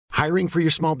Hiring for your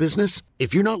small business?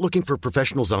 If you're not looking for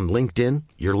professionals on LinkedIn,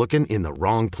 you're looking in the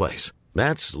wrong place.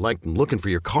 That's like looking for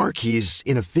your car keys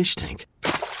in a fish tank.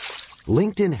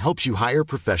 LinkedIn helps you hire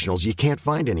professionals you can't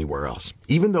find anywhere else,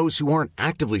 even those who aren't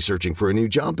actively searching for a new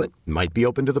job but might be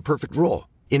open to the perfect role.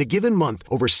 In a given month,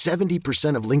 over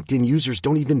 70% of LinkedIn users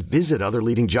don't even visit other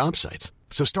leading job sites.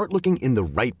 So start looking in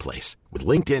the right place. With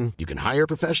LinkedIn, you can hire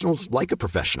professionals like a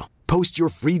professional. Post your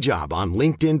free job on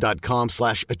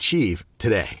linkedin.com/achieve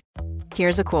today.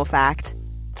 Here's a cool fact.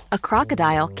 A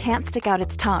crocodile can't stick out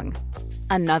its tongue.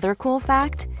 Another cool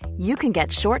fact, you can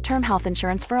get short-term health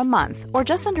insurance for a month or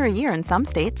just under a year in some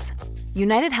states.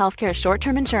 United Healthcare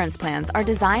short-term insurance plans are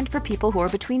designed for people who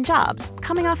are between jobs,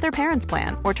 coming off their parents'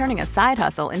 plan, or turning a side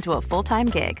hustle into a full-time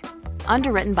gig.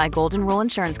 Underwritten by Golden Rule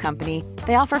Insurance Company,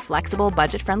 they offer flexible,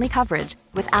 budget-friendly coverage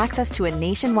with access to a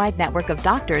nationwide network of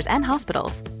doctors and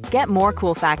hospitals. Get more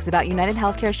cool facts about United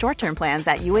Healthcare short-term plans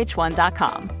at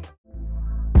uh1.com.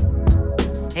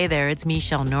 Hey there, it's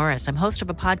Michelle Norris. I'm host of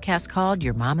a podcast called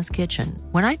Your Mama's Kitchen.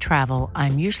 When I travel,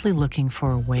 I'm usually looking for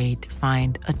a way to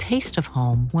find a taste of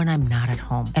home when I'm not at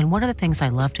home. And one of the things I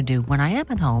love to do when I am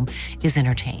at home is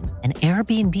entertain. And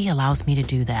Airbnb allows me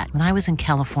to do that. When I was in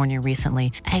California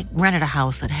recently, I rented a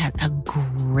house that had a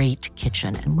great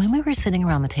kitchen. And when we were sitting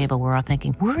around the table, we were all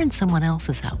thinking, we're in someone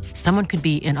else's house. Someone could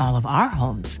be in all of our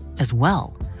homes as well.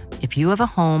 If you have a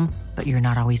home, but you're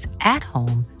not always at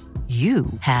home, you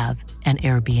have an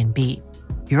Airbnb.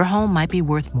 Your home might be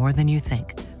worth more than you think.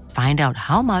 Find out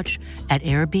how much at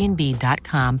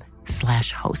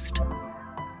airbnb.com/host.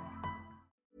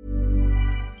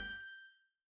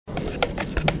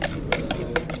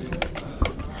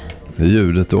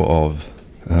 Ljudet då av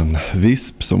en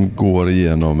visp som går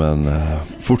igenom en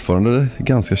fortfarande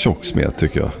ganska tjock smet,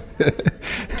 tycker jag.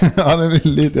 Ja, det är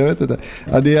lite, jag vet inte.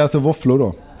 Ja, det är alltså våfflor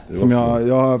då. Som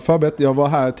jag har förberett. Jag var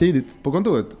här tidigt på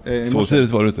kontoret. Så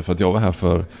tidigt var du inte, för att jag var här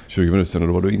för 20 minuter sedan och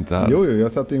då var du inte här. Jo,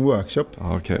 jag satt i en workshop.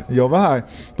 Okay. Jag var här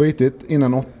på riktigt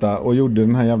innan 8 och gjorde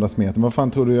den här jävla smeten. Vad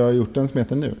fan tror du jag har gjort den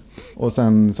smeten nu? Och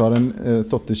sen så har den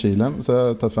stått i kylen, så jag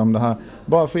har tagit fram det här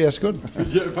bara för er skull. Vad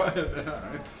är det här?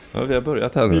 Ja, vi har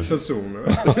börjat här nu. Liksom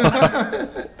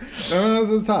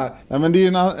men det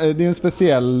är en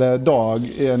speciell dag,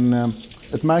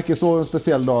 ett märkesår, en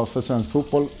speciell dag för svensk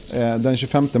fotboll. Den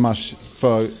 25 mars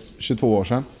för 22 år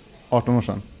sedan. 18 år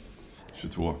sedan.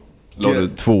 22. Lade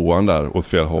tvåan där åt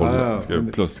fel håll.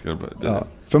 Ja.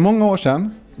 För många år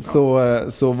sedan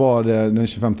så var det den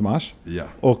 25 mars. Ja.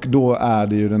 Och då är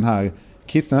det ju den här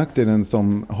kristna högtiden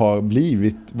som har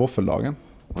blivit våffeldagen.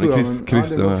 Det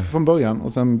var från början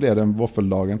och sen blev det en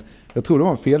våffeldagen. Jag tror det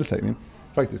var en felsägning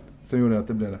faktiskt som gjorde att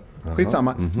det blev det.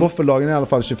 Skitsamma. Våffeldagen är i alla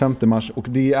fall 25 mars och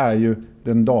det är ju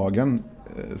den dagen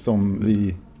som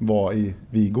vi var i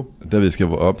Vigo. Där vi ska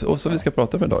vara, och som vi ska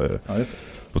prata med idag. Ja, just det.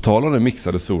 På tal om den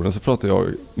mixade zonen så pratar jag och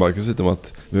Marcus lite om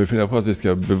att vi funderar på att vi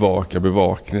ska bevaka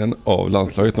bevakningen av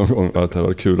landslaget någon gång. Att det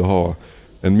var kul att ha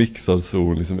en mixad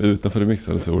zon liksom utanför den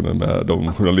mixade zonen med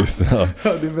de journalisterna.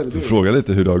 Ja, det är väldigt så fråga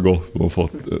lite hur det har gått och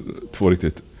fått 2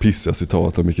 riktigt pissiga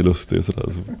citat av Micke Lustig och sådär.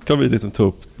 Så kan vi liksom ta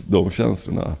upp de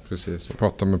känslorna. Precis, och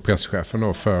prata med presschefen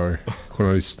då för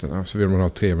journalisterna. Så vill man ha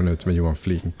 3 minuter med Johan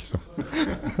Flink. Så.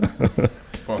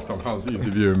 Prata om hans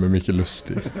intervju med Micke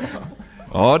Lustig.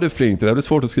 Ja, det är Flink. Det blir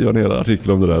svårt att skriva ner en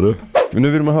artikel om det där. Men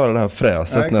nu vill man höra det här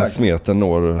fräset när smeten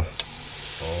når...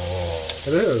 Eller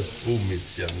hur?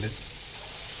 Omisskännligt.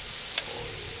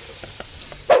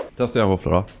 Testa jag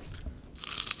våfflor då.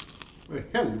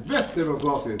 Helvete vad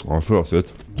frasigt. Ja,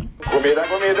 frasigt. God middag.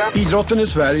 Idrotten i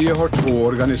Sverige har 2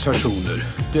 organisationer.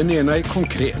 Den ena är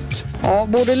Konkret. Ja,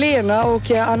 både Lena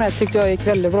och Anette tyckte jag gick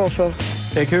väldigt bra för.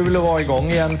 Det är kul att vara igång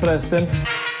igen förresten.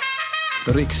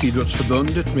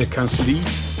 Riksidrottsförbundet med kansli,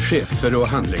 chefer och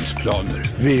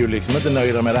handlingsplaner. Vi är ju liksom inte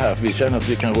nöjda med det här för vi känner att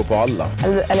vi kan gå på alla.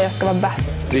 Eller jag ska vara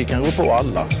bäst. Vi kan gå på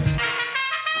alla.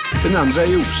 Den andra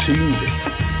är osynlig.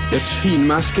 Ett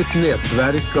finmaskigt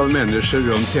nätverk av människor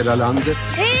runt hela landet.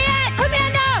 Kom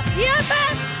igen då! Jobba!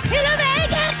 Hela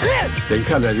vägen! Den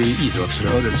kallar vi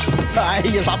idrottsrörelsen.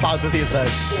 Nej, jag tappar precis här.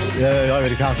 Jag är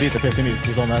väl kanske lite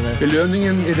pessimistisk. Men...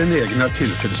 Belöningen är den egna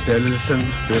tillfredsställelsen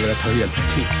över att ha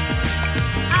hjälpt till.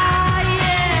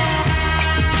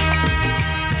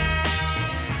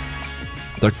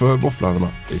 Tack för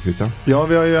våfflarna, Christian. Ja,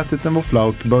 vi har ju ätit en våffla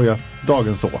och börjat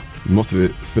dagen så. Nu måste vi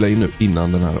spela in nu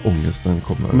innan den här ångesten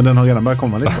kommer. Men den har redan börjat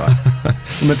komma lite, va?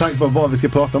 Och med tanke på vad vi ska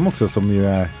prata om också, som ju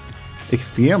är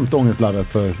extremt ångestladdat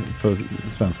för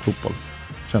svensk fotboll.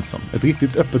 Känns som. Ett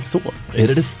riktigt öppet sår.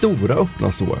 Är det stora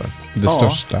öppna såret? Det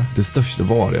största? Det största,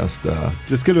 varigaste.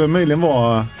 Det skulle möjligen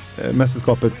vara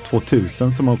mästerskapet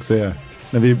 2000 som också är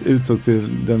när vi utsågs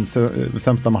till den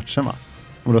sämsta matchen, va?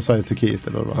 Och då sa jag Turkiet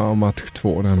eller vad? Ja, match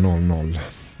 2, den 0-0.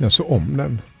 Jag såg om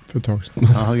den för ett tag sedan.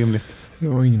 Ja, rimligt. Det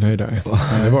var ingen höjdare.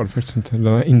 Det var det faktiskt inte.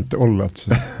 Den har inte åldrats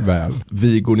väl.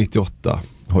 Vigo 98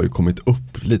 har ju kommit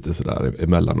upp lite sådär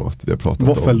emellanåt. Vi har pratat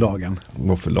Våffeldagen.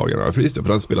 Våffeldagen, för just det, för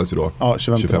den spelas ju då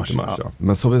 25 mars. Ja.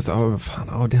 Men så var vi så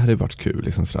det hade ju varit kul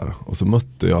liksom sådär. Och så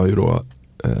mötte jag ju då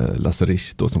Lasse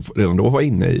Richt då, som redan då var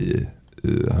inne i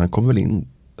han kom väl in,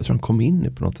 jag tror han kom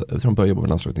in på något, jag tror han började jobba med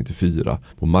landslaget 94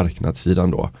 på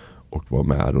marknadssidan då. Och var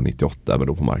med då 98 även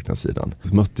då på marknadssidan.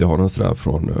 Så mötte jag honom sådär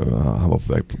från, han var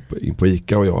på väg in på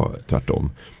Ica och jag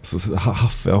tvärtom. Så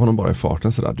haffade jag honom bara i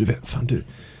farten sådär.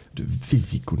 Du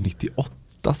Vigo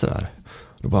 98 sådär.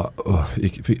 Då bara,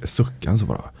 suckade han så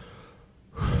bara.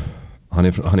 Han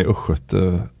är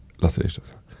östgöte, Lasse Richt.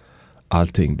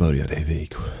 Allting började i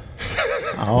Vigo.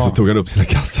 Ja. Och så tog han upp sina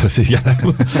kassar och gick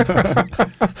hem.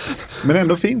 Men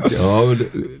ändå fint. Ja,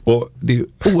 och det är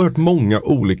oerhört många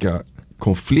olika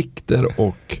konflikter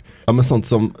och men sånt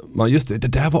som det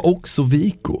där var också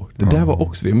Vigo. Det där var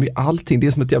också Vigo. Allting, det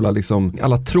är som ett jävla liksom,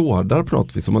 alla trådar på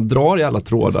något vis. Om man drar i alla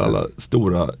trådar, alla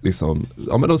stora liksom,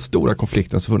 men de stora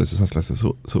konflikterna som funnits i svenska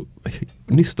så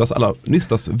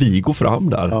nystas Vigo fram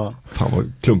där. Ja. Fan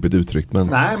vad klumpigt uttryckt, men...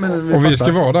 Nej, men vi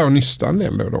ska vara där och nysta en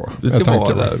del då. Vi ska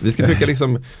vara där. Vi ska försöka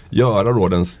liksom göra då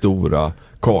den stora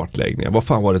kartläggningen. Vad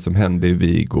fan var det som hände i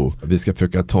Vigo? Vi ska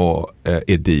försöka ta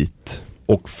dit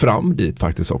och fram dit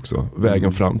faktiskt också.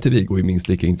 Vägen fram till Vigo är minst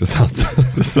lika intressant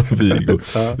som Vigo.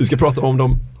 Ja. Vi ska prata om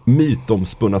de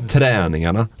mytomspunna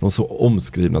träningarna, de så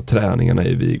omskrivna träningarna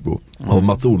i Vigo. Och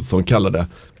Mats Olsson kallade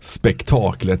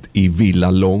spektaklet i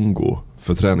Villa Longo.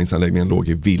 För träningsanläggningen låg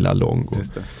i Villa Longo.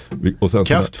 Just det. Och sen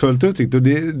kraftfullt uttryckt. Och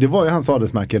det var ju hans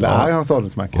adelsmärke. Eller är hans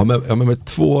adelsmärke. Ja, men med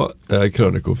 2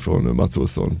 krönikor från Mats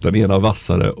Olsson. Den ena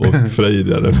vassare och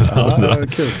frejdigare än den andra.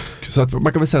 Kul. Så att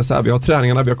man kan väl säga så här. Vi har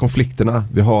träningarna, vi har konflikterna.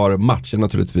 Vi har matchen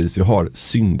naturligtvis. Vi har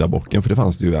syndabocken. För det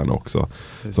fanns det ju en också.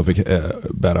 Som fick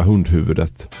bära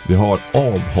hundhuvudet. Vi har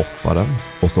avhopparen.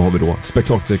 Och så har vi då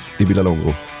spektaklet i Villa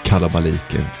Longo.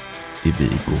 Kalabaliken i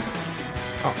Vigo.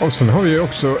 Ja, och sen har vi ju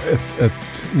också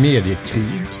ett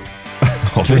mediekrig.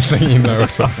 Kan vi slänga in där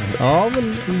också? Ja,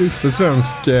 men lite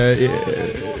svensk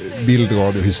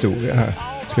bildradiohistoria här.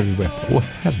 Ska vi berätta.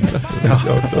 Helvete.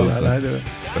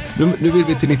 Nu vill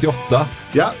vi till 98.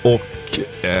 Ja. Och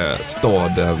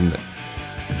staden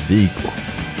Vigo.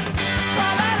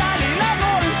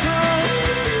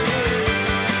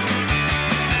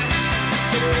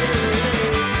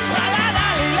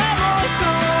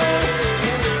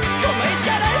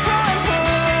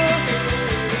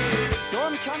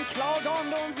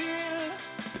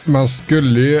 Man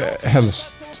skulle ju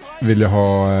helst vilja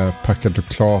ha packat och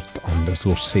klart Anders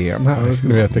Rosén här. Ja,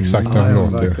 du vet exakt hur han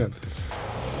låter.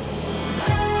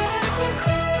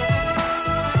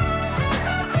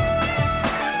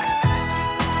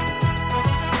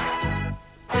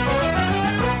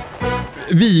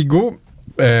 Vigo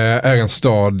är en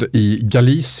stad i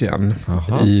Galicien.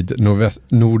 Aha. I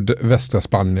nordvästra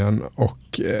Spanien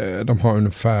och de har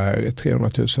ungefär 300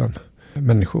 000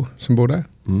 människor som bor där.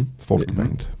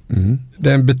 Folkmängd. Det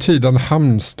är en betydande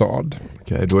hamnstad.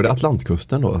 Okej, då är det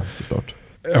Atlantkusten då såklart.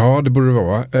 Ja, det borde det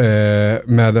vara.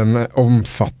 Med en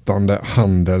omfattande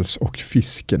handels- och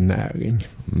fiskenäring.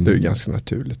 Det är ju ganska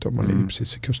naturligt om man ligger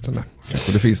precis vid kusten där.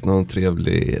 Och det finns någon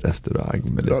trevlig restaurang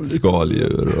med lite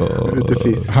skaldjur och lite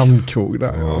fisk. Hamnkrog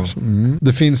där. Ja.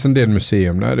 Det finns en del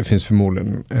museum där. Det finns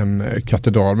förmodligen en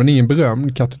katedral, men ingen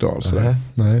berömd katedral.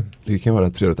 Nej. Det kan vara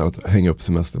trevligt att hänga upp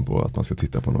semestern på att man ska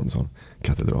titta på någon sån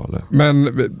katedral. Men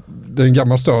det är en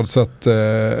gammal stad så att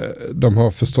de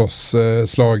har förstås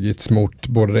slagits mot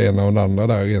både det ena och det andra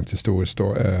där rent historiskt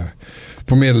då.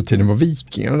 På medeltiden var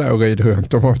vikingarna där och röjde runt.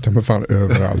 De var med fan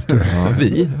överallt. Ja,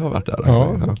 vi har varit där.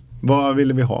 Ja. Vad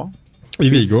ville vi ha? I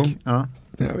Vigo? Ja.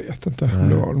 Jag vet inte.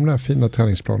 Det var de där fina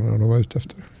träningsplanerna de var ute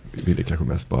efter. Vi ville kanske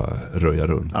mest bara röja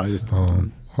runt. Ja, just det. Ja.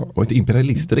 Och inte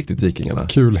imperialister riktigt, vikingarna.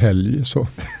 Kul helg så.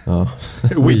 Ja.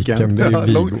 Weekend i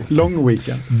Vigo. Long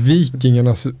weekend.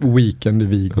 Vikingarnas weekend i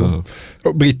Vigo.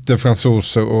 Och britter,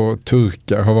 fransoser och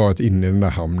turkar har varit inne i den där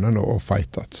hamnen och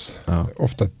fightats.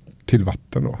 Ofta till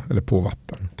vatten då, eller på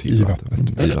vatten. I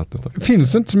vattnet. Det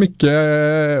finns inte så mycket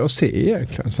att se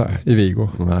egentligen så här, i Vigo.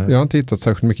 Nej. Jag har inte hittat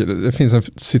särskilt mycket. Det finns en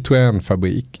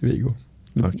Citroën-fabrik i Vigo.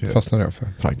 Okay. Fastnade jag för.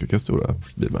 Frankrikes stora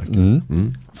bilmärken.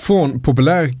 Från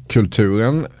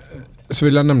populärkulturen så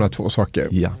vill jag nämna 2 saker.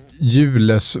 Ja.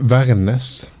 Jules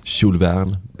Vernes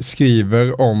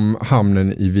skriver om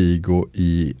hamnen i Vigo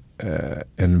i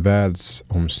en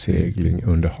världsomsegling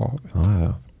under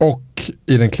havet. Och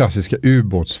i den klassiska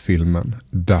ubåtsfilmen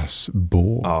Das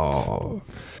Boot. Ja.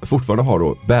 Fortfarande har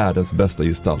då världens bästa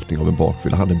gestaltning av en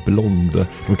bakfylla. Han är blond.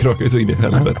 De krökar ju så in i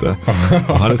helvete.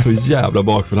 Han är så jävla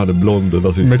bakfyll. Han är blond.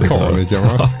 Mekaniker,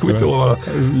 va?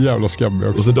 Jävla skabbig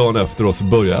också. Och så dagen efter då så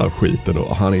börjar han skiten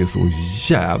och han är så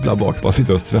jävla bakfyll. Han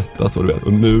sitter och svettas och du vet.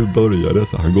 Och nu börjar det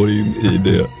så. Han går in i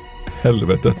det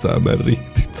helvetet så här med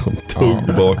riktigt sån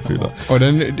tung bakfylla. Och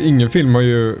ingen film har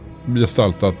ju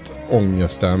gestaltat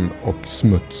ångesten och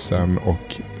smutsen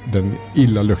och den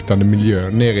illaluktande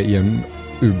miljön nere i en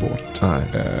ubåt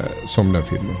som den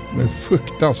filmen. Den är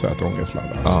fruktansvärt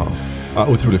ångestladdad. Ja,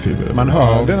 otrolig film. Man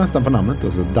hör det nästan på namnet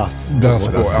också. Das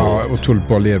Boot. Ja, otroligt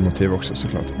bra ledmotiv också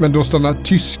såklart. Men då stannar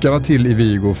tyskarna till i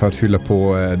Vigo för att fylla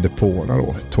på depåerna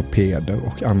då. Torpeder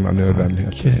och andra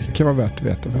nödvändigheter. Okay. Det kan vara värt att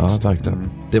veta faktiskt. Ja, verkligen.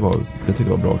 Jag tyckte det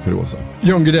var bra kuriosa.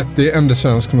 John Guidetti, enda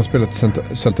svensk som har spelat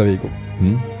Celta Vigo.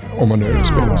 Om man nu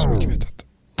spelar så mycket vetat.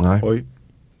 Nej. Oj.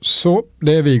 Så,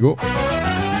 det är Vigo.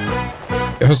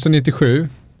 Hösten 97,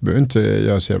 behöver inte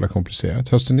göra så jävla komplicerat.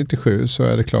 Hösten 97 så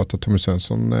är det klart att Tommy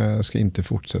Svensson ska inte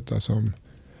fortsätta som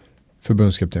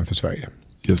förbundskapten för Sverige.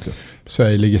 Just det.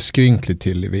 Sverige ligger skrynkligt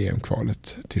till i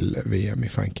VM-kvalet till VM i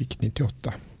Frankrike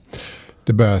 98.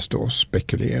 Det börjar då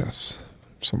spekuleras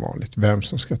som vanligt vem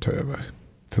som ska ta över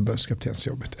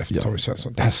förbundskaptensjobbet efter Tommy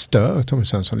Svensson. Det här stör Tommy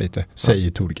Svensson lite,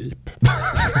 säger Tord Grip.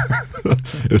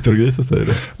 Är det Tord Grip som säger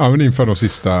det? Ja, men inför de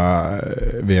sista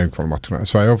VM-kvalmatcherna.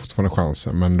 Sverige har fortfarande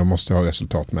chansen, men de måste ha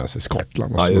resultat med sig.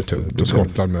 Skottland måste vara tungt. Och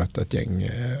Skottland möter ett gäng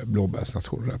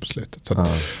blåbärsnationer där på slutet. Så att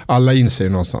alla inser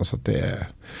någonstans att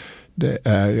det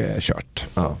är kört.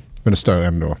 Men det stör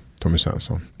ändå Tommy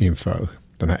Svensson inför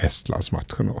den här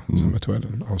Estlandsmatchen då, som jag tror är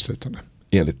den avslutande.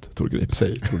 Enligt Tord Grip.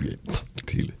 Säger Tord Grip.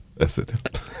 Till SVT.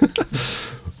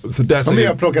 Så där som vi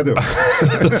har plockat upp.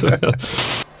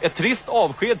 Ett trist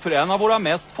avsked för en av våra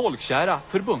mest folkkära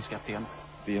förbundskapten.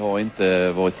 Vi har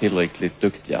inte varit tillräckligt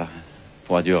duktiga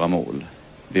på att göra mål.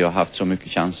 Vi har haft så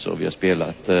mycket chanser. Vi har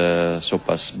spelat så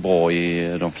pass bra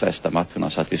i de flesta matcherna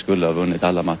så att vi skulle ha vunnit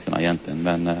alla matcherna egentligen.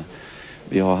 Men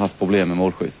vi har haft problem med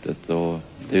målskyttet och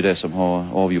det är det som har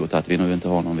avgjort att vi nu inte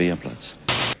har någon VM-plats.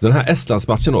 Den här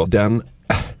Estlandsmatchen då,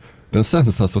 den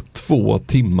sänds alltså 2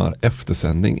 timmar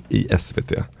eftersändning i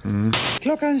SVT.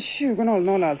 Klockan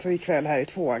 20.00 alltså ikväll här i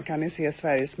tvåan kan ni se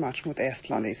Sveriges match mot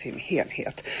Estland i sin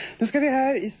helhet. Nu ska vi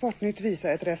här i Sportnytt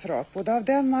visa ett referat både av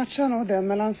den matchen och den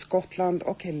mellan Skottland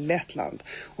och Lettland.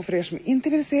 Och för er som inte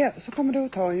vill se så kommer det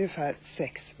att ta ungefär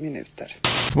 6 minuter.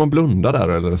 Får man blunda där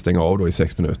eller stänga av då i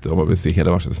 6 minuter om man vill se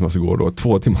hela matchen som alltså går då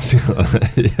 2 timmar senare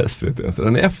i SVT. Så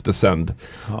den är eftersänd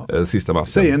sista matchen.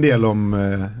 Säg en del om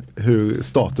hur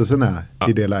statusen är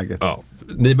i det läget. Ja.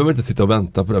 Ni behöver inte sitta och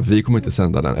vänta på det. Vi kommer inte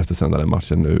eftersända den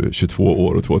matchen nu 22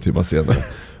 år och 2 timmar senare.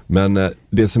 Men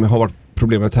det som har varit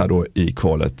problemet här då i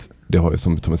kvalet, det har ju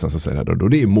som Tommy Svensson säger här då,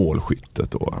 det är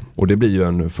målskyttet då. Och det blir ju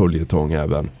en följetong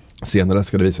även senare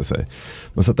ska det visa sig.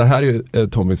 Men så att det här är ju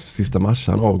Tommys sista match.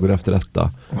 Han avgår efter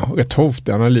detta. Rätt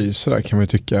hovtig analys där kan man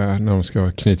tycka när de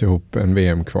ska knyta ihop en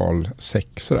VM-kval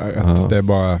 6 där. Att det är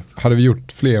bara, hade vi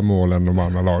gjort fler mål än de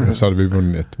andra lagen så hade vi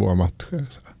vunnit våra matcher.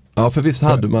 Så. Ja, för visst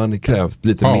hade man krävt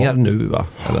lite mer nu va?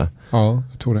 Eller? Ja,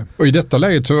 jag tror det. Och i detta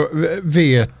läget så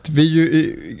vet vi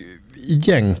ju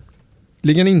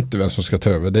egentligen inte vem som ska ta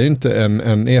över. Det är inte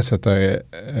en ersättare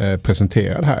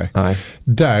presenterad här. Nej.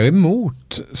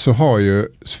 Däremot så har ju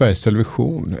Sveriges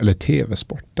Television, eller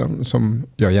TV-sporten som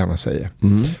jag gärna säger,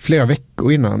 flera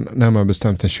veckor innan, när man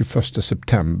bestämt den 21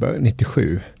 september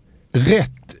 97,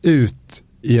 rätt ut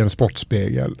i en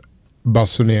sportspegel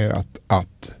basunerat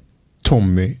att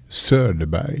Tommy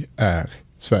Söderberg är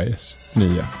Sveriges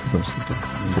nya förbundskapten.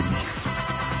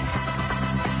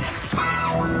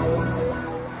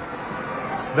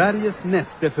 Sveriges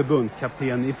nästa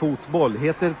förbundskapten i fotboll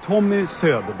heter Tommy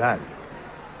Söderberg.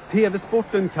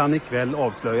 TV-sporten kan ikväll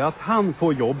avslöja att han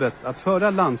får jobbet att föra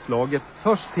landslaget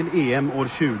först till EM år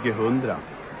 2000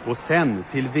 och sen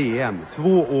till VM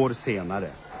 2 år senare.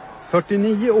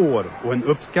 49 år och en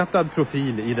uppskattad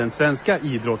profil i den svenska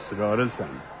idrottsrörelsen.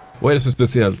 Vad är det så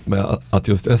speciellt med att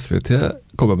just SVT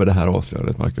kommer med det här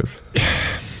avslöjandet, Marcus?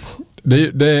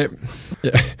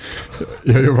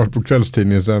 Jag har jobbat på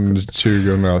kvällstidningen sedan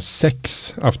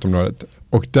 2006, Aftonbladet.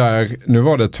 Och där, nu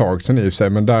var det ett tag sedan i och för sig,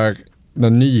 men där när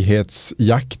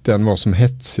nyhetsjakten var som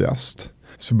hetsigast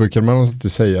så brukade man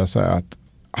alltid säga så här att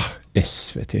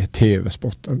SVT,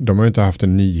 TV-sporten, de har ju inte haft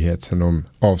en nyhet sedan de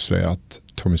avslöjat att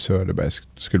Tommy Söderberg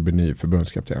skulle bli ny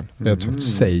förbundskapten. Det är ett sånt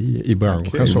säg i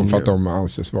branschen så för att de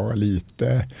anses vara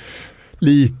lite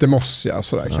lite mossiga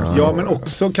sådär kanske. Ja, men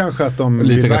också kanske att de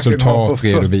lite vill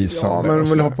resultatredovisande. Ja, men de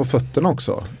vill ha på fötterna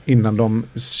också innan de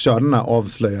kör den här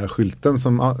avslöjarskylten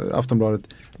som Aftonbladet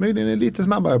möjligen är lite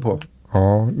snabbare på.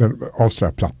 Ja, den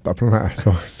avslöjarplatta på den här.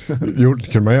 Så,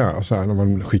 det kunde man göra så här när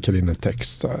man skickade in en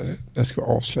text. Det ska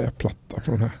vara avslöjarplatta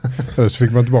på den här. Eller så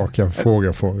fick man tillbaka en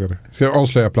fråga. Ska jag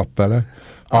avslöjarplatta eller?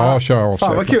 Ja, kör avslöjarplatta.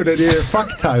 Fan vad kul, det är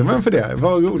facktermen för det.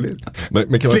 Vad roligt.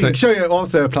 Men Flink kör ju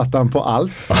avslöjarplattan på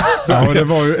allt. Ja, det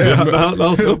var ju när han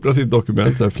öppnar sitt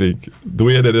dokument så här, Flink,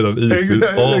 då är det redan ifyllt.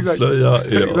 Avslöja.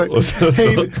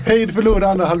 Heid förlorade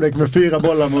andra halvlek med 4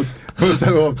 bollar mot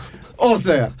Sävehof.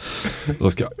 Avslöja.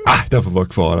 Då ska den får vara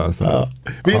kvar här. Så här.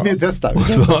 Ja. Vi testar. Och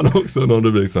så har han också någon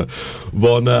rubrik så här: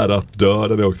 var nära att dö.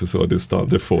 Den är också så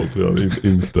default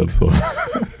inställd så.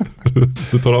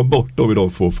 Så tar han bort dem i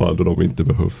de få fall då de inte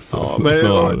behövs. Ja, men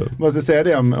jag måste säga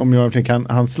det om Johan Flink,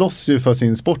 han slåss ju för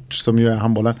sin sport som ju är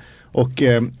handbollen. Och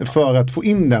för att få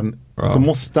in den så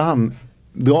måste han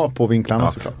dra på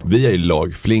vinklarna såklart. Vi är ju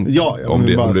lag Flink om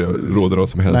det råder något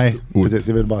som helst. Nej, precis,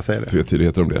 jag vill bara säga det.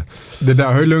 Tvetydigheter om det. Det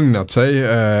där har ju lugnat sig.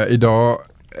 Idag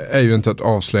är ju inte ett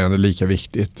avslöjande lika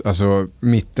viktigt. Alltså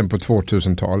mitten på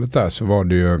 2000-talet där så var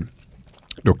det ju,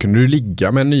 då kunde du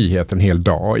ligga med nyheten en hel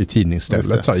dag i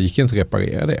tidningsstället, så det gick inte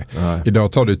reparera det. Nej.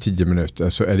 Idag tar det 10 minuter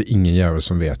så är det ingen jävel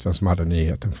som vet vem som hade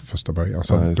nyheten från första början.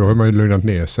 Så då har man ju lugnat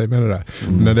ner sig med det där.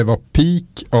 När det var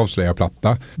peak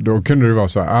avslöjarplatta, då kunde det vara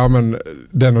så här, men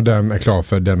den och den är klar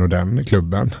för den och den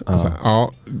klubben.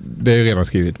 Så det är redan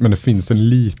skrivit, men det finns en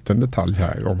liten detalj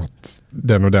här om att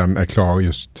den och den är klar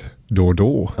just då och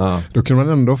då. Då kan man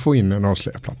ändå få in en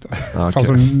avslöjarplatta. Fast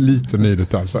en liten ny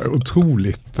detalj. Så här,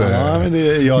 otroligt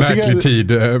märklig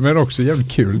tid, men också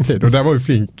jävligt kul tid. Och där var ju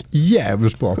Flink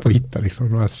jävligt bra på att hitta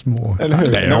liksom, de här små... Eller hur?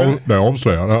 Det är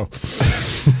avslöjare.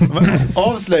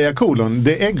 Avslöja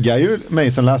det äggar ju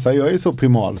mig som läsare. Jag är så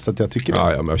primal så att jag tycker det.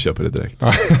 Ja, men jag köper det direkt.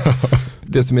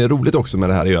 Det som är roligt också med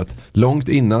det här är ju att långt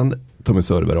innan Tommy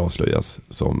Söderberg avslöjas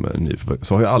som ny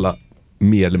så har ju alla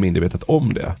mer eller mindre vetat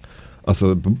om det.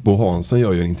 Alltså Bo Hansson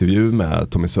gör ju en intervju med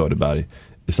Tommy Söderberg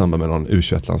i samband med någon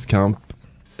U21-landskamp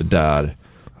där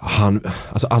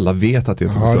alltså alla vet att det är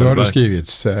Tommy Söderberg. Ja, det har det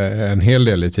skrivits en hel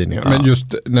del i tidningen. Men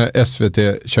just när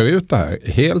SVT kör ut det här,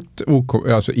 helt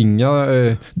alltså inga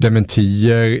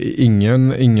dementier,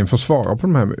 ingen får svara på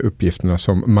de här uppgifterna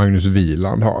som Magnus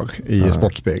Wieland har i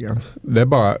Sportspegeln. Det är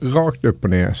bara rakt upp och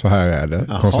ner, så här är det,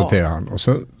 konstaterar han. Och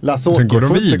sen går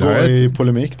de vidare. I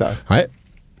polemik där. Nej.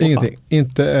 Ingenting.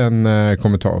 Inte en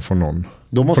kommentar från någon.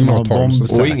 Då måste man ha bomb.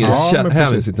 Och ingen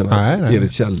hänvisning till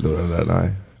enligt källor eller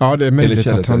nej. Ja, det är möjligt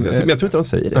att han... Men jag tror inte de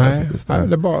säger det. Nej,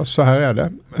 det är bara så här är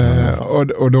det.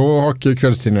 Och då hakar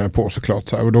kvällstidningarna på såklart.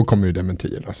 Så här, och då kommer ju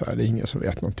dementierna. Så här, det är ingen som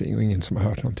vet någonting och ingen som har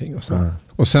hört någonting. Och, så.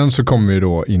 Och sen så kommer vi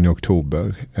då in i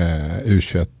oktober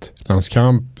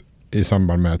U21-landskamp i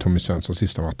samband med Tommy Svenssons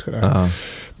sista match där.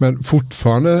 Men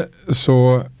fortfarande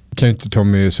så kan inte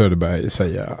Tommy Söderberg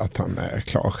säga att han är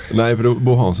klar. Nej, för då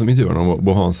Bo Hansson intervjuar honom.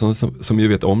 Bo Hansson som ju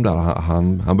vet om det här,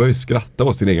 han börjar ju skratta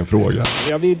åt sin egen fråga.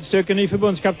 Ja, vi söker ny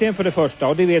förbundskapten för det första,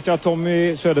 och det vet jag att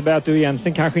Tommy Söderberg att du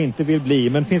egentligen kanske inte vill bli.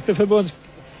 Men finns det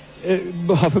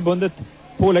förbundet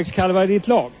påläggskalvar i ditt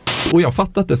lag? Och jag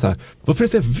fattar inte så här,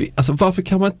 varför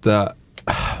kan man inte,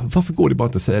 varför går det bara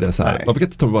inte att säga det så här? Nej. Varför kan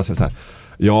inte Tommy bara säga så här?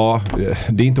 Ja,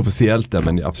 det är inte officiellt där,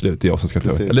 men absolut det är jag som ska ta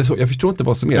upp. Eller så, jag förstår inte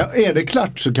vad som är. Ja, är det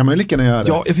klart så kan man ju lika gärna göra det.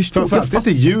 Ja, jag förstår. Framförallt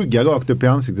inte ljuga rakt upp i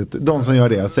ansiktet. De som gör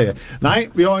det säger, nej,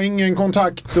 vi har ingen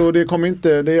kontakt och det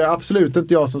är absolut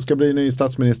inte jag som ska bli ny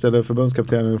statsminister eller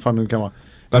förbundskapten eller vad fan det kan vara.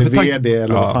 VD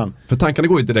eller vad fan. För tankarna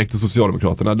går ju direkt till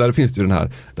Socialdemokraterna. Där finns det ju den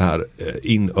här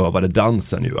inövade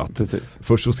dansen ju. Att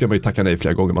först så ska man ju tacka nej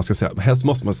flera gånger. Man ska säga, först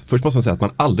måste man säga att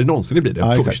man aldrig någonsin vill bli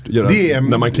det. Först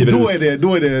när man kliver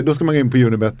ut. Då ska man gå in på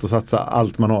Unibet och satsa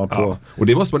allt man har på. Ja. Och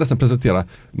det måste man nästan presentera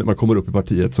när man kommer upp i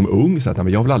partiet som ung. Så att,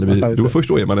 jag vill aldrig bli. Då först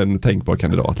då är man en tänkbar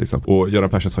kandidat. Liksom. Och Göran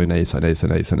Persson sa ju nej. Och det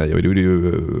är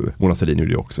ju Mona Sahlin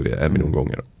gjorde ju också det 1 miljon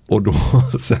gånger. Och då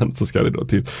sen så ska det då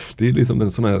till. Det är liksom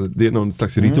det är någon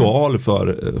slags ritual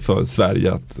för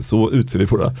Sverige att så utser vi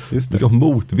våra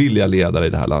motvilliga ledare i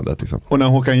det här landet. Liksom. Och när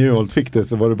Håkan Juholt fick det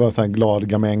så var det bara så här glad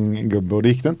gamäng-gubbe och det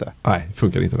gick det inte. Nej,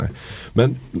 funkar inte. Nej.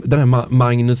 Men den här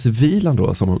Magnus Wieland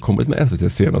då som har kommit med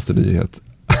SVT:s senaste nyhet.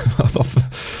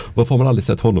 Varför har man aldrig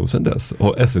sett honom sedan dess?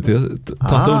 Har SVT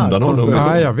tagit undan honom?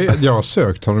 Nej, jag har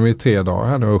sökt honom i 3 dagar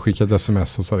här nu och skickat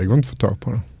sms och så det går inte att få tag på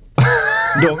honom.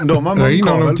 Jag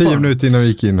ringde honom 10 minuter innan vi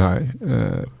gick in här.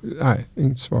 Nej,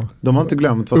 inte svar. De har inte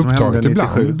glömt vad som hände 97.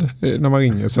 Ibland när man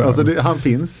ringer. Så alltså han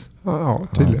finns? Ja,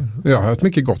 tydligen. Jag har hört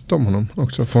mycket gott om honom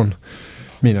också från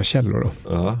Mina källor då.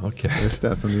 Ja, okej. Just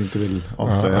det, som du inte vill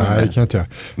avslöja. Nej, det kan jag inte göra.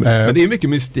 Men det är mycket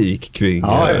mystik kring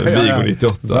Vigo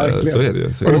 98. Verkligen. Så är det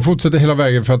ju. Och de fortsätter hela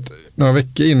vägen för att några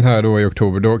veckor in här då i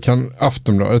oktober, då kan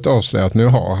Aftonbladet avslöja att nu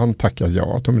har han tackat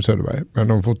ja, Tommy Söderberg. Men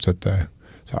de fortsätter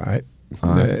så här, nej.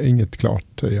 Det är inget klart.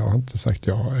 Jag har inte sagt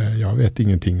ja. Jag vet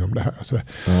ingenting om det här.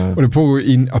 Och det pågår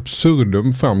in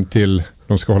absurdum fram till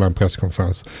de ska hålla en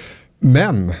presskonferens.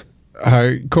 Men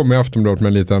här kommer Aftonbladet med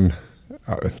en liten,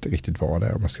 jag vet inte riktigt vad det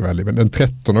är om jag ska välja, men den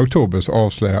 13 oktober så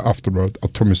avslöjar Aftonbladet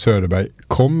att Tommy Söderberg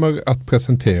kommer att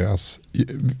presenteras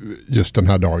just den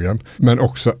här dagen. Men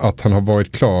också att han har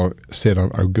varit klar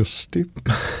sedan augusti.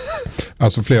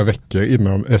 Alltså flera veckor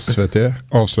innan SVT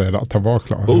avslöjade att han var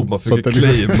klar. Man fick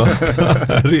claima.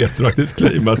 Retroaktivt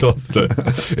claima att avslöja.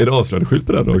 Är det avslöjande skylt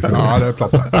på den också? Ja, det är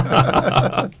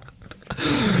platta.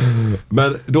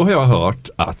 Men då har jag hört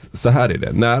att så här är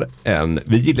det.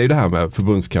 Vi gillar ju det här med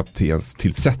förbundskaptens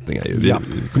tillsättningar.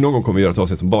 Någon gång kommer vi göra ett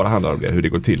avsnitt som bara handlar om det, hur det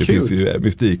går till. Det finns ju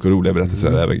mystik och roliga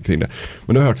berättelser även kring det.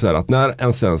 Men du har hört så här att när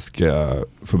en svensk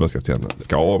förbundskapten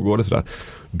ska avgå och sådär,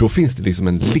 då finns det liksom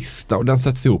en lista och den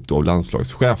sätts ihop då av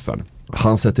landslagschefen.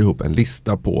 Han sätter ihop en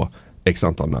lista på x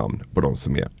antal namn på de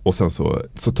som är. Och sen så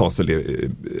tas väl det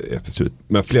ett beslut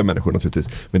med fler människor naturligtvis.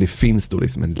 Men det finns då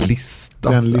liksom en lista.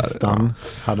 Den listan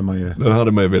hade man ju... Den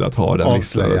hade man ju velat ha, den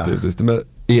listan naturligtvis. Men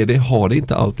har det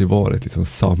inte alltid varit liksom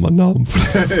samma namn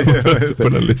på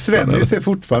den listan? Svennis är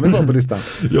fortfarande bara på listan.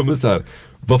 Ja, men så här,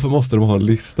 varför måste de ha en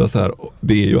lista så här?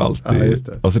 Det är ju alltid,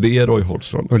 alltså det är Roy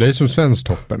Hodgson. Och det är som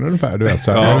Svensktoppen ungefär, du vet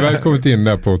så här. Har du väl kommit in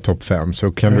där på topp 5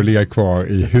 så kan du ligga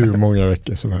kvar i hur många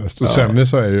veckor som helst. Och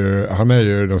Svennis han är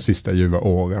ju de sista ljuva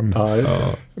åren.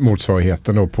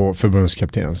 Motsvarigheten då på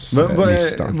förbundskaptens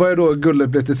lista. Vad är då Gullet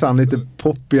blev till sann lite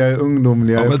poppigare,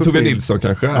 ungdomligare? Ja, men Tove Nilsson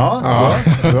kanske. Ja.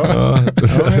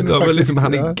 Men liksom,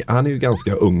 han är ju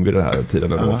ganska ung vid den här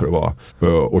tiden ändå för att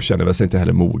vara. Och känner väl sig inte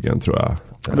heller mogen, tror jag.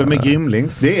 Men med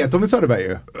Grimlings, det är Tommy Söderberg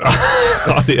ju.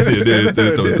 Ja, det är ju det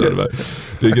är Tommy Söderberg.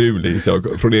 Det är Grimlings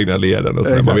från egna leden och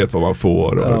så man vet vad man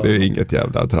får och det är inget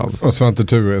jävla trams. Och Svante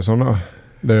Turesson då?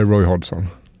 Det är Roy Hodgson.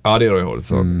 Ja, det är Roy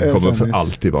Hodgson. Kommer för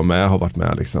alltid vara med, har varit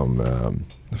med liksom.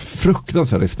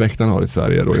 Fruktansvärd respekt han har i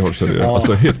Sverige, Roy Hodgson.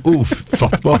 Alltså helt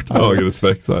ofattbart hög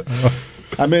respekt så här.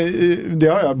 Ja, men det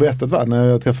har jag berättat när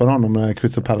jag träffade honom när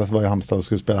Crystal Palace var i Halmstad och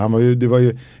skulle spela. Det var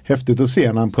ju häftigt att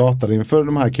se när han pratade inför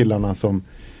de här killarna som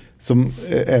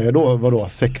är då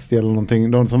 60 eller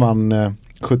någonting. De som vann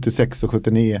 76 och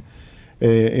 79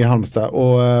 i Halmstad.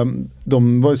 Och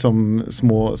de var ju som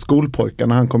små skolpojkar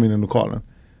när han kom in i lokalen.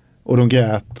 Och de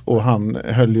grät och han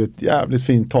höll ju ett jävligt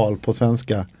fint tal på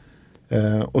svenska.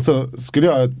 Och så skulle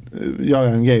jag göra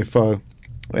en grej för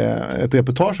ett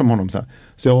reportage om honom sen.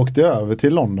 Så jag åkte över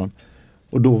till London.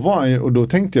 Och då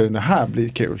tänkte jag, det här blir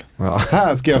kul. Ja.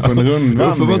 Här ska jag få en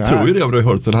rundvandring. För man tror ju det av Roy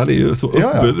Hodgson. Han är ju så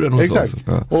uppburen hos exakt. Oss.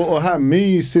 Ja. Och här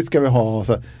mysigt ska vi ha.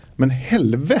 Så. Men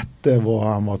helvete vad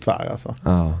han var tvär alltså.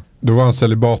 Ja. Då var han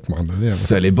celibatmannen.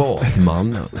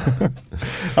 Celibatmannen.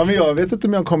 Ja, men jag vet inte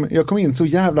om jag kom in så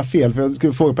jävla fel. För jag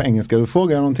skulle fråga på engelska. Då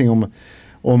frågade jag någonting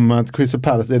om att Crystal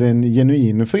Palace är det en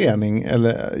genuin förening.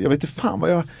 Eller jag vet inte fan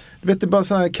vad jag... Du vet, det är bara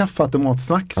sån här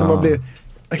kaffeautomatsnack som bara blir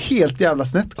helt jävla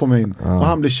snett kommer in. Och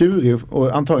han blir tjurig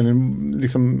och antagligen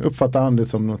liksom uppfattar han det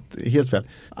som något helt fel.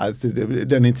 Alltså,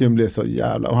 den intervjun blev så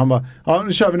jävla... Och han bara,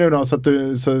 nu kör vi nu då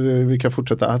så vi kan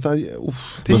fortsätta. Alltså,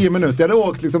 10 minuter. Jag hade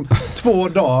åkt liksom 2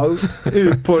 dagar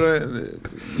ut på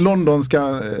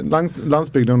londonska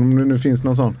landsbygden, om det nu finns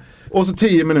någon sån. Och så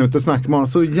 10 minuter snack man,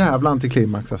 så jävla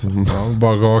antiklimax alltså. Ja,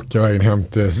 bara raka vägen hem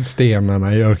till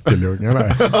stenarna i Örkelljunga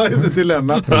där. Ja, just det, till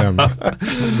Lennart.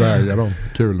 Väga dem,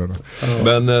 kulorna.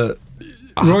 Men...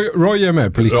 Roy är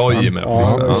med på listan. Roy är med på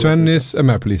listan. Ja, Svennis är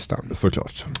med på listan.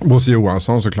 Såklart. Bosse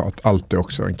Johansson såklart, alltid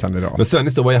också en kandidat. Men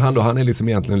Svennis då, vad är han då? Han är liksom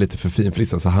egentligen lite för fin för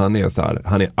listan, så han är så här,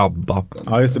 han är ABBA.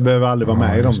 Ja, just det, behöver aldrig vara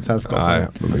med i de sällskapen.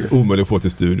 Nej, omöjligt att få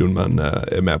till studion, men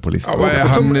är med på listan. Ja, är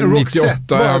han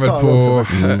 98 är väl på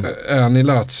är han i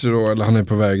Lazio då, eller han är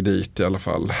på väg dit i alla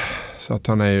fall. Så att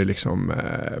han är ju liksom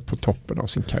på toppen av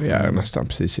sin karriär nästan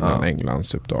precis innan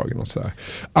Englands uppdragen och sådär.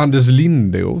 Anders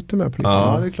Linderoth är med på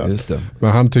listan. Ja, det är klart. Just det.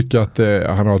 Men han tycker att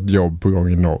han har ett jobb på gång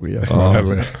i Norge som han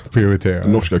hellre prioriterar.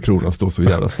 Norska kronan står så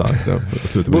jävla starkt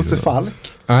där. Bosse Falk.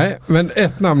 Nej, men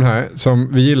ett namn här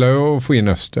som vi gillar att få in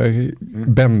öster,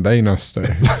 bända in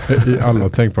öster i alla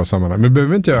tänkbara sammanhang. Men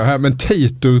behöver vi inte göra här. Men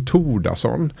Teitur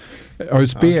Thordarson har ju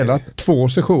spelat 2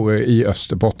 sessioner i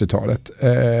öster på 80-talet.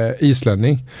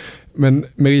 Islänning. Men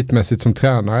meritmässigt som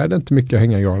tränare är det inte mycket att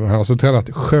hänga i graden. Han har alltså tränat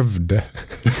Skövde.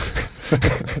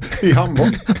 I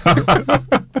Hamburg.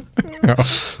 Ja.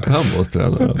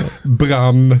 Handbollstränare.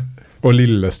 Brann. Och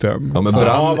Lilleström. Ja, men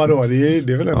vadå? Det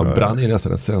är väl ändå... Ja, Brann är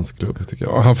nästan en svensk klubb, tycker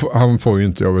jag. Han får ju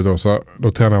inte jobbet då, så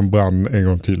då tränar han Brann en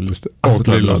gång till åt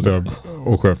Lilleström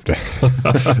och Skövde.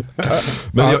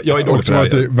 Men jag är dålig på det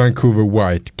här. Vancouver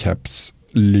Whitecaps,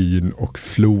 Lyn och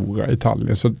Flora i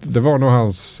Italien. Så det var nog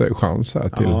hans chans här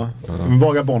till. Men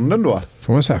Vagabonden då?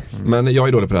 Får man säga. Men jag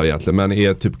är dålig på det här egentligen. Men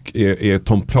är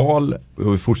Tom Prahl,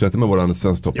 och vi fortsätter med våran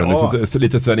svensktoppen. Ja. Så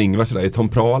lite Sven-Ingvars där. Är Tom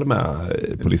Prahl med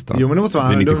på listan? Jo, men det måste vara.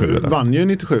 Han vann ju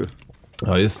 97.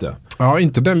 Ja, just det. Ja,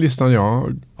 inte den listan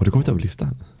jag... Har du kommit över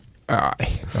listan?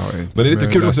 Nej, men det är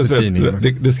lite kul också.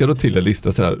 Det ska då till en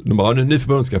lista så här. De bara, ny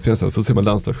förbundskapten, så ser man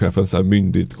landslagschefen så här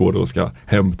myndigt går och ska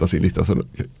hämta sin lista. Så kan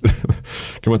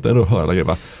man inte ändå höra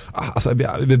grejer. Alltså,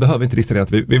 vi behöver inte listan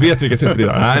rätt. Vi vet vilka som ska bli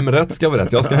där. Nej, men rätt ska vara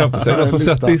rätt. Jag ska hämta sig. Jag har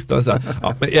sett listan. Så här.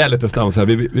 Ja, men är lite stam så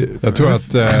här. Jag tror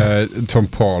att Tom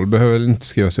Prahl behöver inte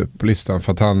skrivas upp på listan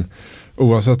för att han,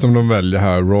 oavsett om de väljer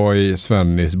här Roy,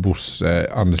 Svennis,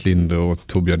 Bosse, Anders Linde och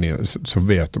Torbjörn Nilsson, så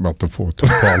vet de att de får Tom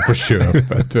Prahl på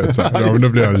köpet. Vet, så här. Då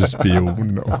blir han ju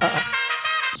spion.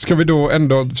 Ska vi då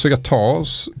ändå försöka ta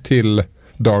oss till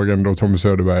dagen då Tommy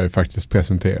Söderberg faktiskt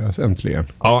presenteras äntligen?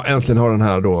 Ja, äntligen har den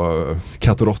här då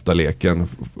katt och råtta-leken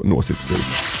nå sitt slut.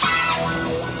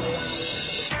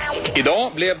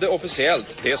 Idag blev det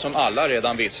officiellt, det som alla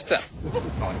redan visste.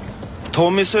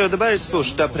 Tommy Söderbergs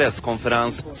första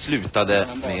presskonferens slutade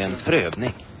med en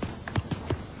prövning.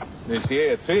 Det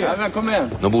är 3. Ja, kom igen.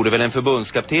 Då borde väl en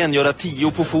förbundskapten göra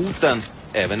 10 på foten,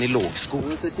 även i lågskor.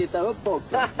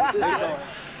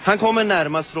 Han kommer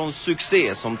närmast från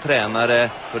succé som tränare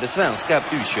för det svenska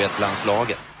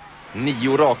U21-landslaget.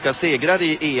 9 raka segrar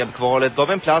i EM-kvalet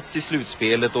gav en plats i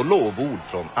slutspelet och lovord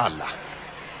från alla.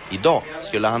 Idag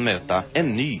skulle han möta en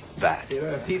ny värld.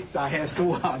 Titta, här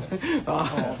står han. Ja.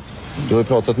 Du har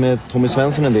pratat med Tommy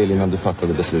Svensson en del innan du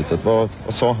fattade beslutet. Vad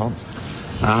sa han?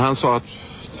 Ja, han sa att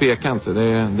tveka inte, det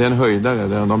är en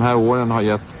höjdare. De här åren har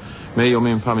gett mig och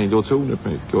min familj otroligt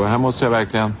mycket. Och här måste jag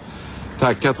verkligen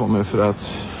tacka Tommy för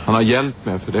att han har hjälpt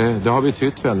mig. För det har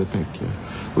betytt väldigt mycket.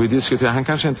 Och vi diskuterade, han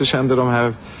kanske inte kände de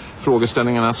här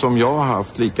frågeställningarna som jag har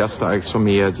haft lika starkt som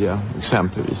media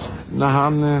exempelvis. När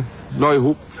han la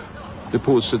ihop det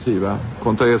positiva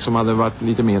kontra det som hade varit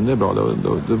lite mindre bra.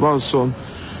 Det var en så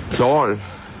klar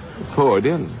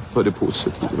fördel för det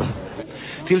positiva.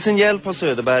 Till sin hjälp har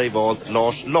Söderberg valt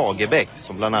Lars Lagerbäck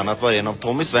som bland annat var en av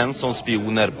Tommy Svenssons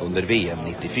spioner under VM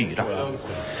 94.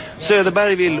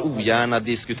 Söderberg vill ogärna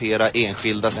diskutera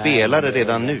enskilda spelare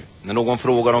redan nu. När någon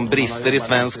frågar om brister i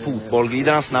svensk fotboll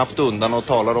glider han snabbt undan och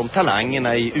talar om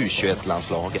talangerna i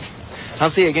U21-landslaget.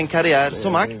 Hans egen karriär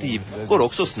som aktiv går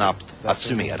också snabbt att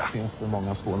summera.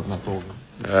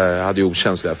 Jag hade ju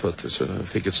okänsliga fötter så jag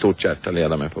fick ett stort hjärta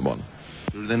leda mig på banan.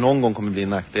 Det någon gång kommer bli en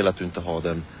nackdel att du inte har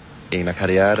den egna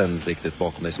karriären riktigt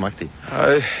bakom dig som aktiv? Ja,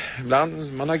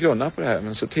 ibland man har grunnat på det här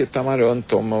men så tittar man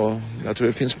runt om och jag tror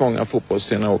det finns många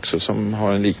fotbollstränare också som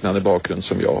har en liknande bakgrund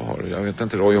som jag har. Jag vet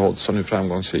inte Roy Hodgson hur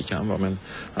framgångsrik han var men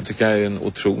han tycker jag är en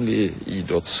otrolig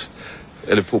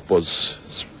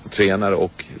fotbollstränare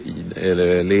och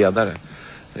ledare.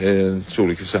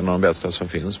 Troligtvis en av de bästa som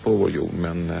finns på vår jord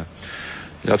men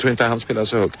jag tror inte han spelar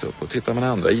så högt upp. Och tittar man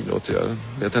andra idrotter, jag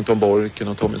vet inte om Borken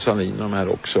och Tommy Sandin och de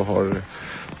här också har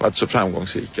varit så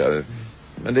framgångsrika.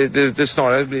 Men det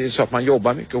snarare blir så att man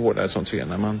jobbar mycket hårdare som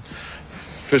tränare. Man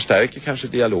förstärker kanske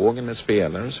dialogen med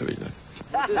spelare och så vidare.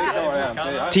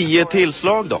 10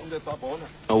 tillslag då?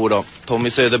 Jo då, Tommy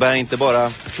Söderberg inte bara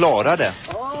klarade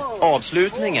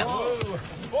avslutningen.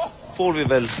 Får vi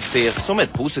väl se som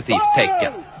ett positivt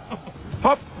tecken.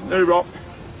 Hopp, det är bra.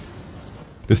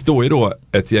 Det står ju då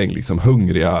ett gäng liksom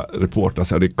hungriga reportrar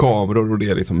så här, det är kameror och det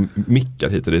är liksom mickar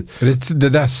hit och dit. Det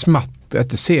där smattret,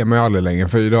 det ser man ju aldrig längre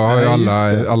för idag har ju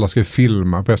alla ska ju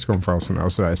filma presskonferenserna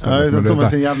och sådär istället. Ja, det står med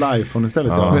sin jävla iPhone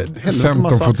istället. Ja.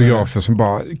 15 fotografer som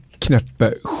bara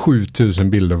knäpper 7000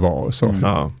 bilder var. Så.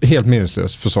 Helt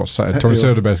meningslöst förstås. Tommy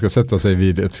Söderberg ska sätta sig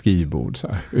vid ett skrivbord. Så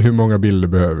här. Hur många bilder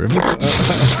behöver vi?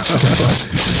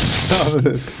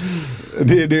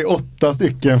 Det är 8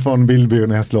 stycken från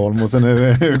bildbyrån i Hässleholm och sen är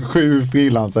det 7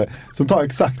 frilansare som tar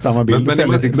exakt samma bild. Men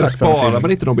sparar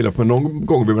man inte de bilderna? För någon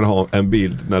gång vill man ha en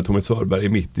bild när Tommy Söderberg är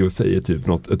mitt i och säger typ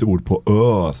ett ord på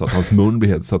så att hans mun blir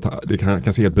helt så att det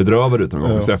kan se helt bedrövad ut någon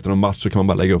gång. Så efter någon match så kan man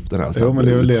bara lägga upp den här. Jo, men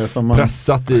det är väl det som man...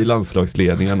 Pressat i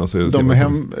landslagsledningen. Och så de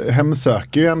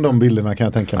hemsöker ju ändå de bilderna kan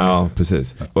jag tänka mig. Ja,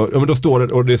 precis. Men då står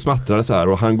det och det smattrar så här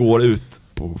och han går ut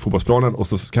på fotbollsplanen och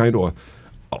så kan ju då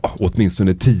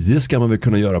åtminstone 10 ska man väl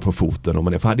kunna göra på foten om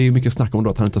man är. För det är ju mycket snack om då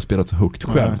att han inte har spelat så högt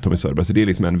själv, Tommy Söderberg. Så det är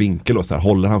liksom en vinkel och så här,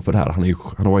 håller han för det här.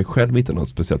 Han har ju själv inte någon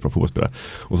speciellt bra fotbollsspelare.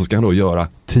 Och så ska han då göra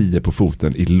 10 på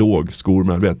foten i lågskor.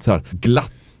 Men vet så här,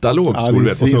 glatt platta lågskor, och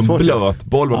så en blöt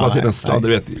boll. Man bara ser den sladd,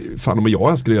 vet, fan om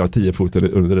jag skulle göra 10 fot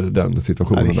under den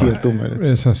situationen. Det är helt omöjligt.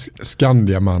 Det är så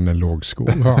Skandiamannen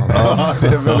lågskor. Det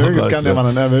är väl ingen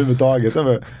Skandiamannen överhuvudtaget.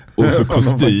 Och så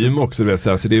kostym också, vet,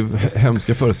 så det är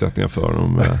hemska förutsättningar för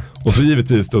dem. Och så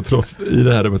givetvis då, trots i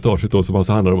det här reportaget då, som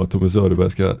alltså handlar om att Tommy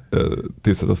Söderberg ska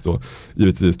tillsättas då,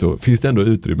 givetvis då, finns det ändå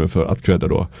utrymme för att credda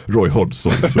då Roy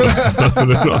Hodgson. Det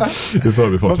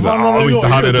får vi få till. Och inte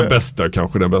han är den bästa,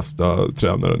 kanske den bästa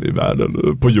tränaren i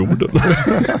världen på jorden.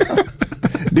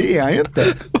 Det är han ju inte.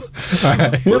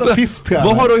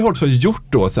 Vad har Roy Hodgson gjort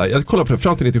då? Så här, jag kollar på det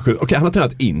fram till 97. Okej, han har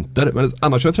tränat Inter, men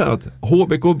annars har han tränat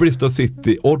HBK, Bristol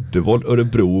City, Oddevold,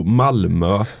 Örebro,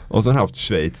 Malmö och så har han haft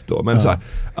Schweiz då. Men så här,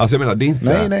 alltså jag menar, det är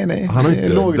inte... Nej. Han har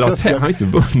inte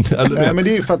vunnit. Nej, men det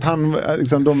är ju för att han,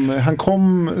 liksom, han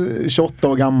kom 28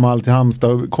 år gammal till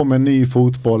Halmstad, kom med en ny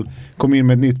fotboll, kom in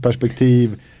med ett nytt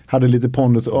perspektiv, hade lite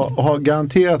pondus och har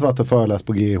garanterat varit och föreläst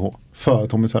på GH för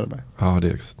Tommy Söderberg. Ja, det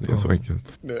är så enkelt.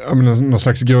 Ja, men någon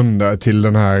slags grund till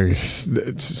den här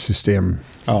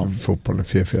systemfotbollen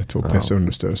 4-4-2 press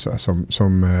understöd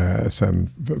som sen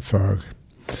för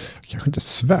kanske inte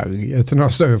Sverige till några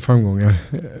större framgångar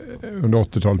under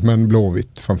 80-talet, men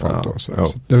Blåvitt framförallt då. Så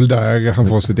det är väl där han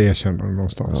får sitt erkännande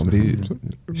någonstans. Ja, men det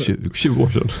är 20 år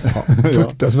sedan.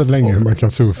 Fruktansvärt länge hur man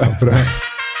kan surfa på det.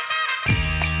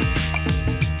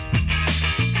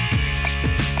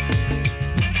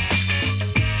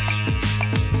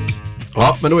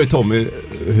 Ja, men då är Tommy,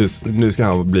 nu ska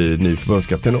han bli ny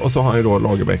förbundskapten, och så har han ju då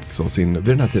Lagerbäck som sin, vid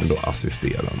den här tiden då,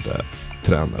 assisterande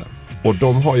tränare. Och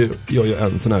de gör ju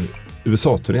en sån här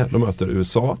USA-turné. De möter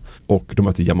USA och de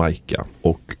möter Jamaica,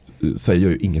 och Sverige gör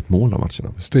ju inget mål av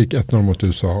matcherna. Stryk 1-0 mot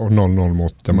USA och 0-0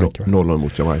 mot Jamaica. 0-0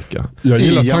 mot Jamaica.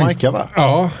 I Jamaica, va?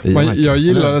 Ja, jag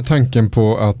gillade tanken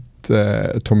på att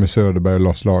Tommy Söderberg och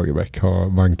Lars Lagerbäck har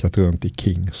vankat runt i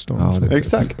Kingston. Ja,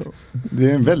 exakt.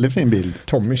 Det är en väldigt fin bild.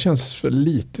 Tommy känns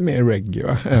lite mer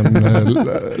reggae än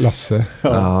Lasse.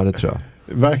 Ja, det tror jag.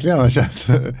 Verkligen, han känns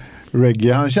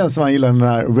reggae. Han känns som han gillar den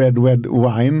här Red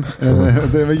Wine.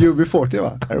 Det var UB40,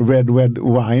 va? Red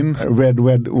Wine.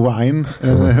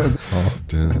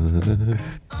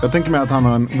 Jag tänker mig att han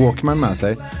har en Walkman med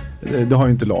sig. Det har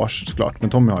ju inte Lars såklart, men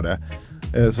Tommy har det.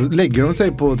 Så lägger de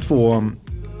sig på 2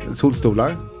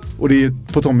 solstolar, och det är ju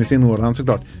på Tommys inrådan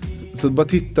såklart. Så bara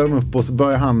tittar de upp och så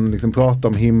börjar han liksom prata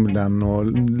om himlen och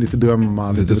lite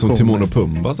drömmar. Lite som Timon och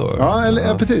Pumba så.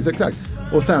 Ja, precis, exakt.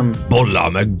 Och sen bolla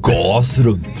med gas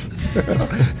runt.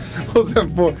 Och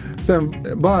sen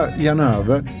bara ger han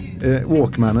över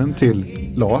Walkmanen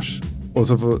till Lars. Och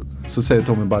så säger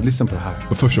Tommy bara, lyssna på det här.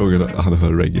 Och första gången han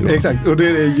hör reggae då. Exakt, och det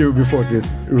är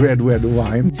UB40's Red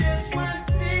Wine.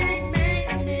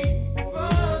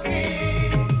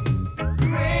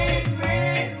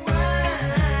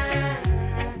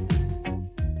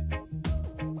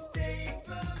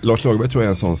 Lars Lagerberg tror jag är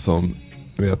en sån som,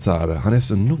 vet, så här, han är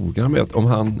så noggrann med att om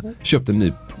han köpte en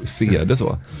ny CD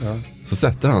så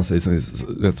sätter han sig som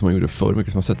man gjorde förr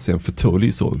mycket, som man sätter sig en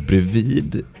fåtölj så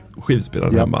bredvid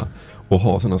skivspelaren hemma och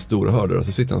har sådana stora hörlurar,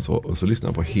 så sitter han så och så lyssnar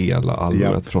han på hela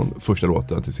albumet från första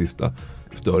låten till sista.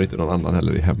 Stör inte någon annan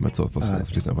heller i hemmet så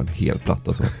lyssnar han på en hel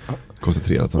platta så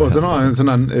koncentrerat. Och sen har han en sån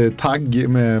här tagg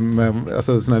med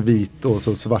alltså sån här vit och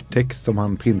så svart text som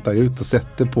han printar ut och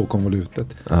sätter på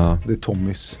konvolutet. Det är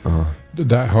Tommys. Det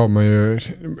där har man ju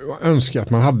önskat att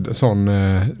man hade sån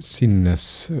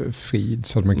sinnesfrid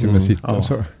så att man kunde sitta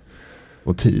så.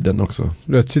 Och tiden också.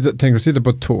 Tänk att sitta på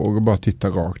ett tåg och bara titta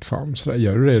rakt fram. Så där.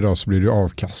 Gör du det idag så blir du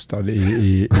avkastad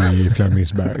i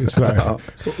Flemingsberg.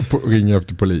 Ringer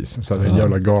efter polisen. Så det är en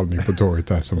jävla galning på tåget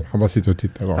där som han bara sitter och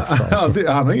tittar rakt fram.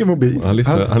 Han har ingen mobil. Han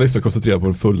lyssnar koncentrerad på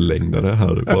en fullängdare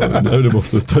här. Nu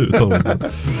måste ta ut honom.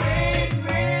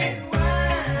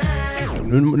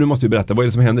 Nu måste vi berätta, vad är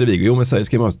det som händer i Vigo? Jo, men Sverige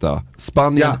ska möta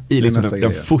Spanien i liksom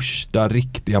den första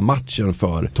riktiga matchen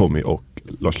för Tommy och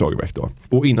Lars Lagerbäck då.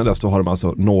 Och innan dess då har de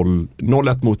alltså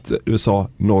 0-1 mot USA,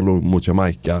 0 mot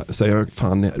Jamaica. Så det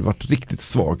har varit riktigt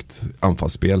svagt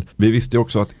anfallsspel. Vi visste ju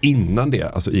också att innan det,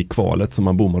 alltså i kvalet som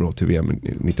man bommade då till VM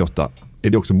 98, är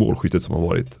det också målskyttet som har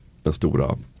varit den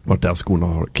stora, vart där skorna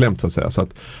har klämt så att säga. Så att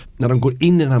när de går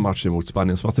in i den här matchen mot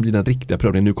Spanien så måste det bli den riktiga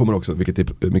prövningen. Nu kommer också, vilket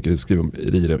är mycket skrivet om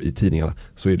i tidningarna,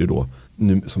 så är det då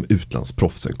nu som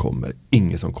utlandsproffsen kommer.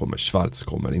 Ingen som kommer, Schwarz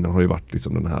kommer. Innan har det varit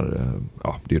liksom den här, det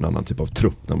är ju en annan typ av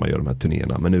trupp när man gör de här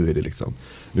turnéerna. Men nu är det liksom,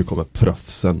 nu kommer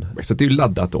proffsen. Så det är ju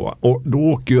laddat då. Och då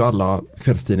åker ju alla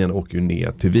kvällstidningarna åker ju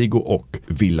ner till Vigo och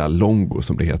Villa Longo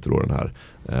som det heter då, den här,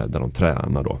 där de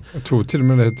tränar då. Jag tror till och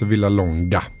med det heter Villa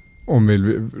Longa. Om vi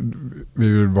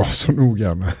vill vara så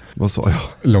noggranna. Vad sa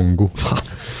jag? Longo. Fan.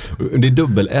 Det är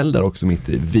dubbel-L där också mitt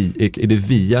i. Är det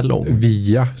via Long?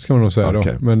 Via ska man nog säga då.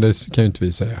 Men det kan ju inte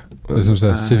vi säga. Det är som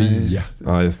säger Sevilla.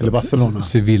 Ja, just det. Eller Barcelona.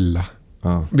 Sevilla.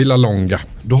 Ja. Villalonga.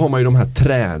 Då har man ju de här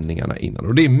träningarna innan.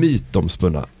 Och det är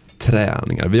mytomspunna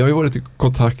träningar. Vi har ju varit i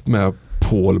kontakt med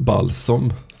Paul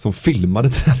Balsom som filmade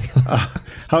träningarna.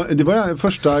 Det var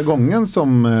första gången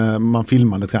som man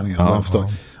filmade träningarna. Jag förstår.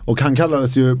 Och han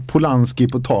kallades ju Polanski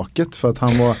på taket för att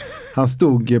han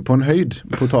stod på en höjd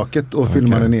på taket och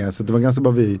filmade ner. Så det var ganska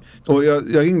bara vi. Och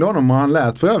jag ringde honom och han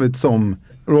lät för övrigt som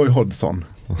Roy Hodgson.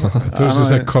 Jag tror du skulle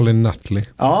säga Colin Nutley.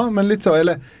 Ja, men lite så.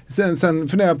 Eller, sen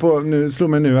funderar jag på, slår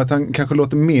mig nu att han kanske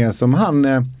låter mer som han,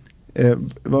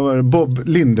 vad var det, Bob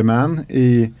Lindeman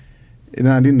i den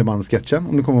här Lindemann-sketchen,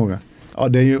 om du kommer ihåg det. Ja,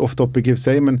 det är ju off topic i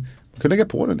sig, men man kan lägga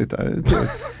på den lite.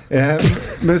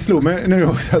 Men slog mig nu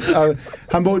också att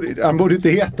han borde inte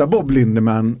heta Bob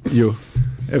Lindeman ju,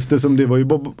 eftersom det var ju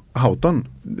Bob Houghton.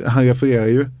 Han refererar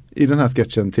ju i den här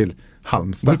sketchen till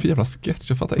Halmstad. Vad är det för jävla sketch?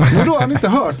 Jag fattar inte. Men då har han inte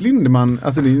hört Lindemann.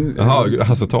 Alltså jaha,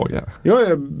 Hasse Tage. Jag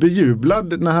är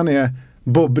bejublad när han är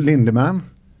Bob Lindeman.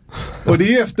 Och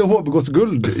det är efter HBKs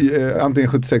guld, antingen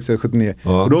 76 eller 79.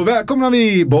 Ja. Och då välkomnar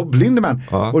vi Bob Lindeman.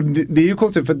 Ja. Och det är ju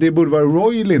konstigt för det borde vara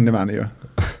Roy Lindeman ju.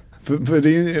 För det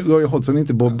är ju Roy Hodgson,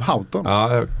 inte Bob Houghton.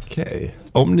 Ja, okej.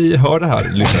 Om ni hör det här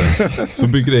så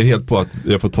bygger det helt på att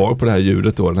jag får tag på det här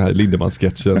ljudet då, den här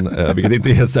Lindemann-sketchen, vilket inte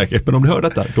är helt säkert. Men om ni hör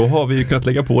detta, då har vi kunnat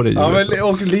lägga på det ljudet. Ja, men,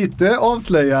 och lite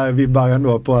avslöjar vi bara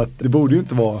ändå på att det borde ju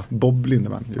inte vara Bob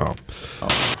Lindeman. Ja. Ja.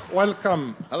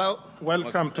 Welcome. Hello.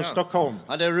 Welcome to Stockholm.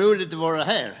 Ja, det är roligt att vara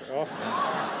här. Ja.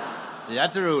 Det är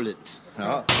jätteroligt.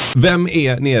 Ja. Vem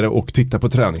är nere och tittar på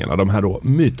träningarna? De här då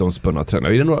mytomspunna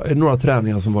träningarna. Är det några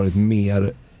träningar som varit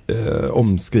mer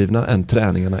omskrivna än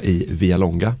träningarna i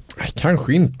Villalonga?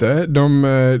 Kanske inte. De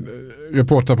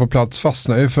reportrar på plats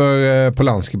fastnar ju för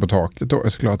Polanski på taket då,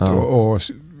 såklart. Och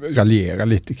raljerar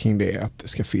lite kring det, att det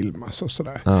ska filmas och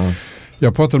sådär. Ja.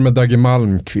 Jag pratade med Dagge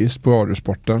Malmqvist på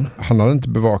Radiosporten. Han hade inte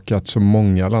bevakat så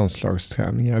många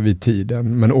landslagsträningar vid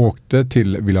tiden, men åkte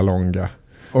till Villalonga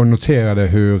och noterade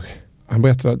hur han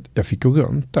berättade att jag fick gå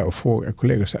runt där och fråga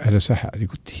kollegor, så är det så här det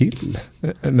går till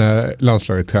när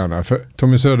landslaget tränar? För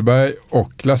Tommy Söderberg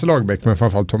och Lasse Lagerbäck, men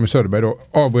framförallt Tommy Söderberg då,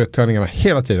 avbröt träningarna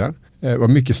hela tiden. Var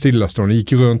mycket stillastående,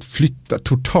 gick runt, flyttade,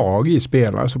 tog tag i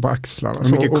spelare så på axlarna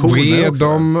så, och vred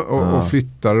dem och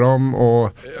flyttade dem.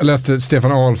 Och jag läste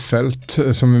Stefan Ahlfeldt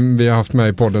som vi har haft med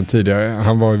i podden tidigare,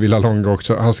 han var i Villalonga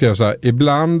också, han skrev så här,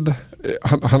 ibland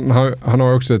han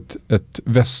har också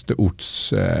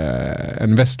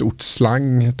en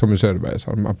västerortsslang, Tommy Söderberg,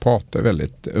 så man pratar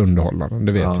väldigt underhållande,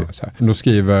 det vet vi. Så här. Då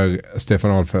skriver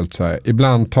Stefan Ahlfeldt så här,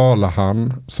 ibland talar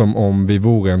han som om vi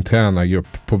vore en tränargrupp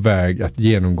på väg att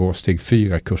genomgå steg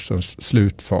 4-kursens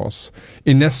slutfas.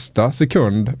 I nästa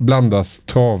sekund blandas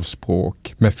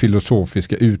travspråk med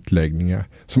filosofiska utläggningar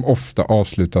som ofta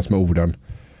avslutas med orden,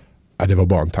 det var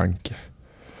bara en tanke.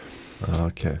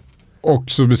 Okej.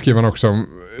 Och så beskriver han också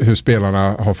hur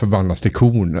spelarna har förvandlats till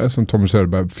koner som Tommy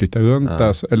Söderberg flyttar runt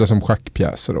där, eller som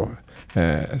schackpjäser då.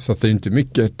 Så att det är inte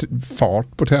mycket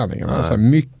fart på träningarna. Alltså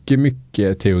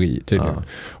mycket teori tydligen.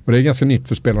 Och det är ganska nytt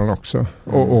för spelarna också.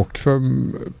 Och för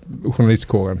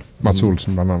journalistkåren. Mats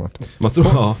Olsson bland annat.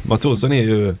 Mats Olsson är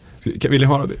ju... Vill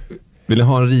ni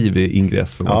ha en rivig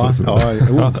ingress?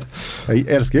 Jag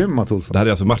älskar ju Mats Olsson. Det här är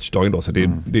alltså matchdagen då, så det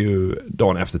är ju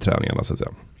dagen efter träningarna så att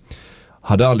säga.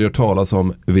 Hade aldrig hört talas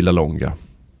om Villalonga.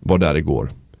 Var där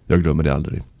igår. Jag glömmer det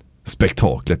aldrig.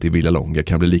 Spektaklet i Villalonga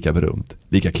kan bli lika berömt,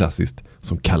 lika klassiskt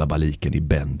som kalabaliken i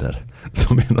Bender.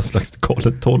 Som är någon slags Karl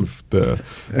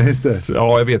XII.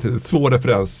 Ja, jag vet, ett svår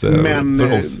referens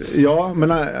för oss. Ja,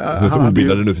 men han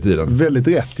obildade nu för tiden. Väldigt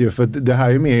rätt ju, för det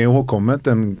här är mer ihågkommet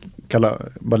än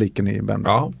kalabaliken i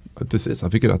Bender. Ja, precis,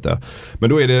 han fick ju rätt där. Men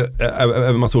då är det,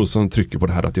 även Mats Olsson trycker på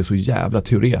det här att det är så jävla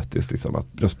teoretiskt liksom, att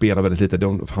de spelar väldigt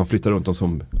lite, han flyttar runt dem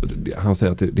som, han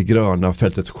säger att det gröna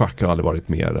fältets schack har aldrig varit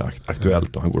mer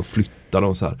aktuellt och han går och flyttar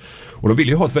dem så här. Och de vill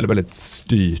ju ha ett väldigt, väldigt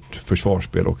styrt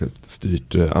försvarsspel och ett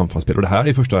styrt anfallsspel, och det här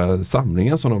är första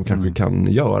samlingen som de kanske kan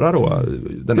göra då,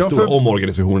 den stora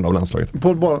omorganisationen av landslaget.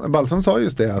 Paul Balson sa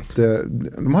just det, att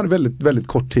de hade väldigt, väldigt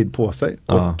kort tid på sig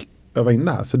och öva in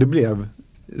det här, så det blev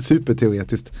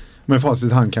superteoretiskt. Men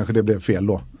facit han kanske det blev fel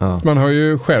då. Ja. Man har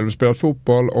ju själv spelat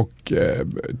fotboll och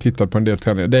tittat på en del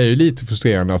träningar. Det är ju lite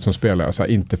frustrerande att som spelare så här,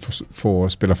 inte får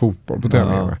spela fotboll på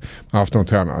träningarna. Man har haft någon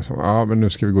tränare som, men nu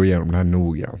ska vi gå igenom det här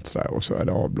noggrant så där, och så är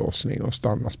det avblåsning och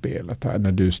stanna spelet här.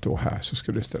 När du står här så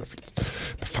ska du ställa för lite.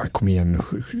 Men fan, kom igen,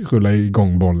 rulla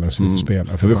igång bollen så vi får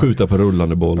spela. För vi skjuta på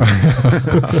rullande boll.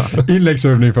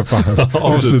 Inläggsövning för fan.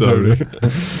 Avslutar du.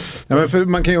 Ja, men för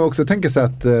man kan ju också tänka sig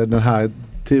att den här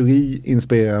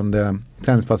teoriinspirerande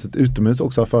träningspasset utomhus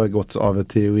också har föregåtts av ett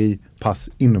teoripass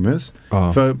inomhus.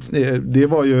 För det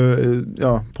var ju,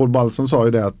 Paul Balson sa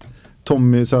ju det att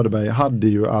Tommy Söderberg hade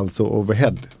ju alltså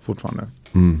overhead fortfarande.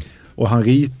 Och han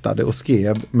ritade och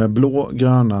skrev med blå,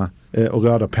 gröna och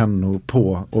röda pennor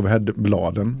på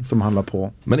overheadbladen som han la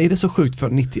på. Men är det så sjukt för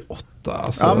 98?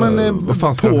 Alltså, ja, men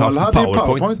Paul hade ju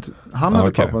PowerPoint. Han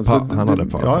hade PowerPoint. Han hade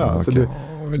PowerPoint. Så det,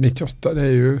 98, det är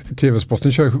ju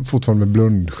TV-sporten kör fortfarande med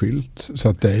blundskylt, så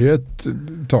att det är ju ett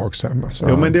tag sedan. Alltså.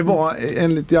 Jo, men det var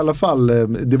enligt i alla fall,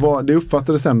 det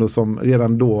uppfattades ändå som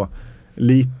redan då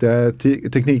lite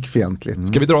teknikfientligt.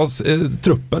 Ska vi dra oss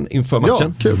truppen inför matchen?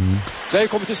 Ja, kul. Sverige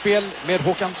kommer till spel med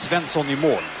Håkan Svensson i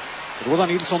mål.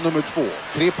 Roland Nilsson nummer 2,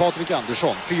 3 Patrik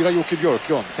Andersson, 4 Jocke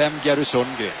Björklund, 5 Gary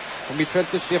Sundgren. På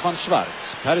mittfältet Stefan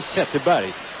Schwarz, Per Zetterberg,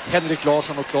 Henrik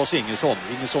Larsson och Claes Ingesson.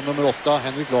 Ingesson nummer 8,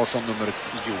 Henrik Larsson nummer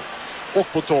 10. Och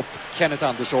på topp Kenneth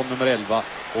Andersson nummer 11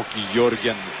 och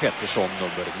Jörgen Pettersson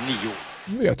nummer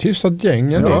 9. Vi har hyfsat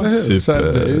gäng ändå.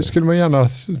 Det skulle man gärna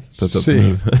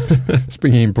se.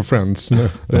 Springa in på Friends nu.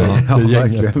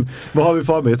 Verkligen. Vad har vi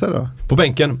för arbete då? På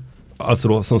bänken, alltså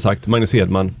då som sagt, Magnus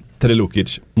Hedman, Teddy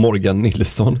Lukic, Morgan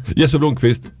Nilsson, Jesper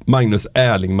Blomqvist, Magnus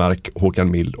Erlingmark,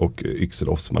 Håkan Mild och Yxel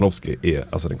Osmanowski är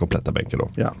alltså den kompletta bänken då.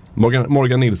 Ja.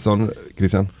 Morgan Nilsson,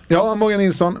 Christian? Ja, Morgan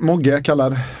Nilsson, Mogge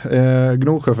kallad,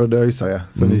 Gnosjö för Döjsare,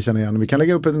 som vi känner igen. Vi kan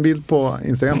lägga upp en bild på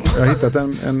Instagram. Jag har hittat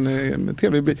en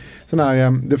trevlig bild. Sån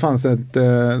här, det fanns ett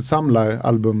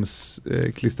samlaralbums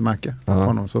klistermärke på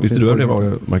honom. Visste du vad det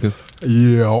var, Marcus?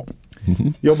 Ja.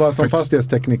 Jobbar som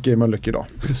fastighetstekniker i Mölnlycke idag.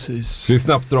 Precis. Så vi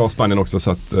snabbt drar Spanien också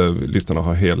så att lyssnarna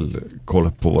har hel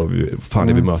koll på vad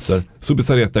vi möter.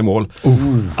 Subisareta i mål.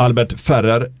 Albert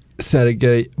Ferrer,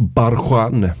 Sergej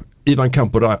Barjuan, Ivan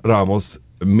Campo Ramos,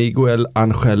 Miguel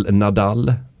Angel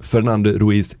Nadal, Fernando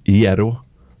Ruiz Hierro,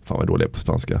 fan vad dålig är på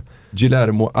spanska,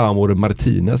 Guillermo Amor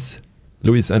Martinez,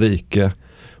 Luis Enrique,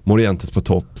 Morientes på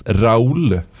topp,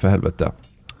 Raúl för helvete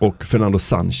och Fernando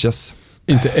Sanchez.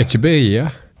 Inte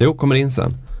Echeverria. Jo, kommer in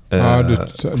sen.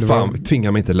 Fan,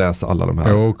 tvingar mig inte läsa alla de här.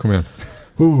 Jo, kom igen.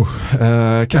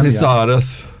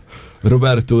 Canizares,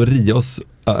 Roberto Rios,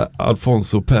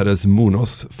 Alfonso Pérez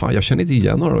Munoz. Fan, jag känner inte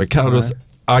igen några. Carlos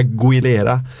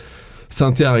Aguilera,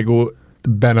 Santiago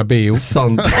Bernabéu,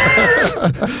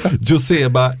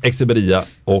 Joseba Echeverria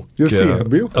och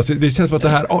alltså, det känns som att det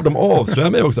här, de avslöjar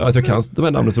mig också att jag kan de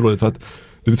här namnen så dåligt för att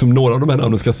det är liksom några av de här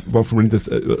namnen ska man får inte.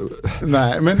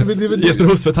 Nej, men Jesper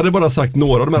Husfeldt hade bara sagt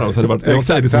några av de här namnen så hade varit jag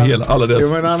säger liksom hela alla deras.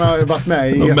 Jo, men han har ju varit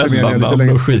med i jättemeningen lite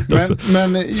längre. Skit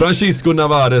men Francisco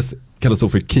Navarez kallas så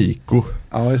för Kiko.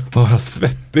 Ja, just det.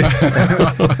 Svettig.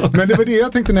 Men det var det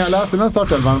jag tänkte när jag läste den här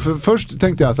startelvan. För först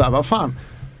tänkte jag så här, vad fan,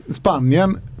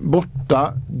 Spanien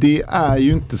borta, det är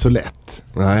ju inte så lätt.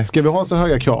 Nej. Ska vi ha så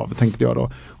höga krav, tänkte jag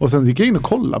då. Och sen gick jag in och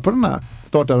kollade på den här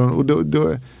startelvan och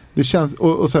då det känns,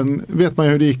 och sen vet man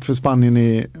ju hur det gick för Spanien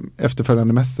i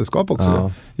efterföljande mästerskap också.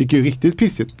 Ja. Det gick ju riktigt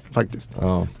pissigt faktiskt.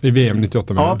 Ja. I VM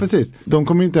 98. Ja, precis. De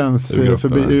kom ju inte ens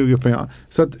förbi Ur-gruppen. Ja.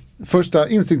 Så att första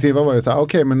instinktiva var ju så här,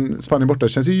 okej, men Spanien borta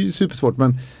känns ju supersvårt,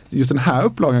 men just den här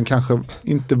upplagan kanske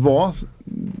inte var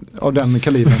av den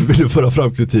kalibern. Vill du föra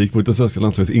fram kritik mot den svenska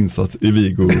landslagets insats i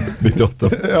Vigo 98?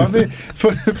 Ja,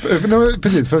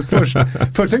 precis.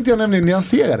 Först tänkte jag nämligen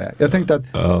nyansera det. Jag tänkte att,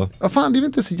 vad fan, det är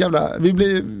inte så jävla...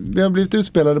 Vi har blivit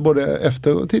utspelade både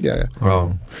efter och tidigare.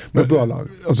 Ja. Med bra lag.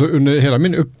 Alltså, under hela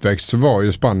min uppväxt så var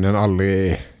ju Spanien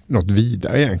aldrig något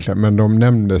vidare egentligen, men de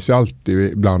nämndes ju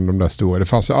alltid bland de där stora. Det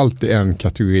fanns ju alltid en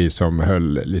kategori som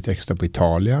höll lite extra på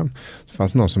Italien. Det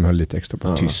fanns någon som höll lite extra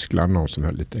på Tyskland, någon som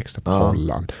höll lite extra på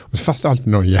Holland. Och så fanns det alltid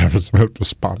någon jävel som höll på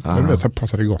Spanien. Men så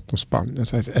pratade gott om Spanien.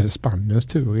 Så är det Spaniens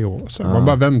tur i år? Så man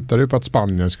bara väntade på att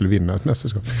Spanien skulle vinna ett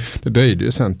mästerskap. Det dröjde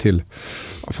ju sen till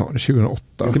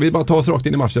 2008. Ska vi bara ta oss rakt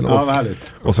in i matchen? Ja, vad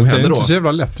härligt. Och som händer då? Det är inte så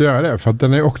jävla lätt att göra det, för att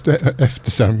den är också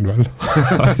eftersänd väl.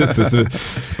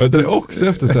 Den är också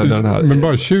eftersänd den här. Men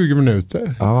bara 20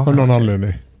 minuter av någon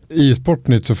anledning. I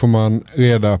Sportnytt så får man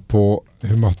reda på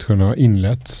hur matchen har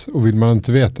inletts, och vill man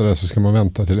inte veta det så ska man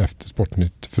vänta till efter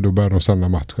Sportnytt, för då börjar de sända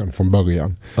matchen från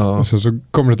början. Och så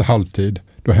kommer det till halvtid.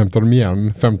 Då hämtar de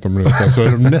igen 15 minuter, så är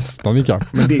de nästan i kapp.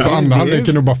 Så andra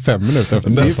halvlek nog bara 5 minuter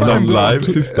efter. Nästan live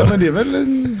sista. Ja, men det är väl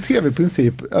en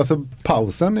tv-princip. Alltså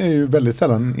pausen är ju väldigt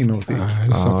sällan innehållsrik.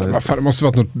 Det måste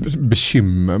varit något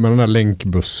bekymmer med den där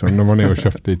länkbussen de var nere och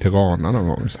köpte i Tirana någon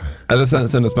gång. Eller sen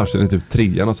söndagsmatchen i typ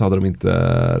 3 och så hade de inte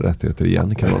rättigheter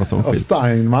igen. Kan vara sån skit.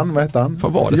 Steinman, vad heter han?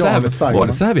 Bergman. Var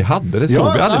det så här vi hade det?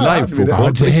 Såg vi aldrig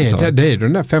live-fotboll? Det är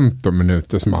den där 15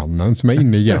 minuters mannen som är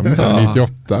inne igen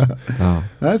 98.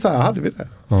 Nej, så här hade vi det.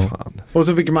 Och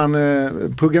så fick man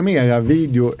programmera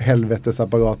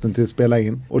videohelvetesapparaten till att spela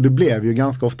in. Och det blev ju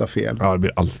ganska ofta fel. Ja, det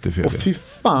blir alltid fel. Och fy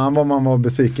fan vad man var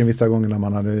besviken vissa gånger när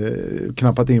man hade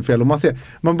knappat in fel. Och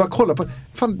man bara kollar på...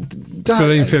 Fan,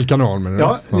 spela in fel kanal med det.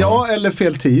 Ja, eller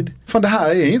fel tid. Fan, det här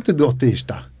är ju inte Drott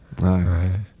Irsta.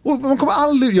 Nej. Och man kommer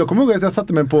aldrig... Jag kommer ihåg att jag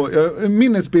satte mig på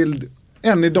minnesbild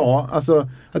än idag. Alltså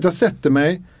att jag sätter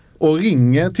mig och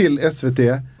ringer till SVT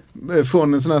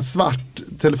från en sån här svart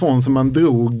telefon som man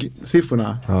drog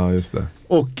siffrorna. Ja, just det.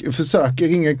 Och försöker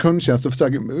ringa kundtjänst och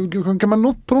försöker, kan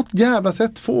man på något jävla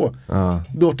sätt få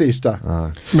Drott Irsta.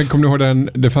 Men kommer du ihåg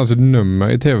det fanns ett nummer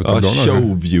i tv-tablån?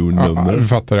 Showview-nummer. Det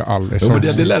fattade jag aldrig.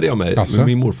 Det lärde jag mig. Alltså?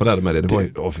 Min morfar lärde mig det. Det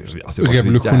var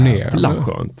revolutionerande.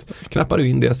 Skönt. Knappar du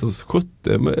in det så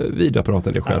skötte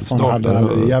videoapparaten det själv.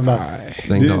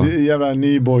 Jävla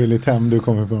nyborgerligt hem du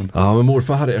kommer ifrån. Ja, men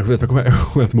morfar hade, jag kommer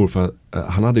ihåg att morfar,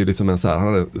 han hade ju liksom en så här,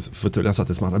 han satt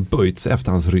det som han hade böjt sig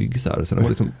efter hans rygg så här. Så det var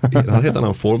liksom, han hade en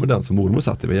annan form med den som mormor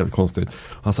satt i. Det var jävligt konstigt.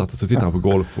 Han satt och så tittade han på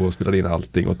golf och spelade in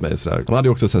allting åt mig så där. Han hade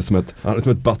ju också så här,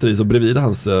 som ett batteri så bredvid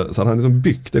hans, så han hade liksom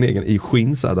byggt en egen i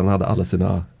skinn så här, där han hade alla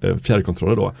sina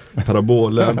fjärrkontroller då.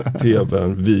 Parabolen,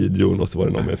 tvn, videon och så var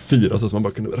det någon med 4 så man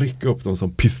bara kunde rycka upp dem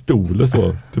som pistoler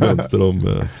så till vänster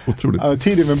om otroligt. Ja,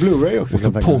 tidigt med Blu-ray också. Och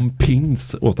så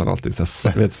pompins åt han alltid så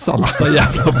här, salta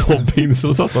jävla pompins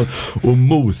och satt man och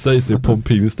mosade i sig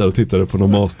pompins där och tittade på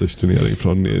någon Masters-turnering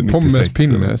från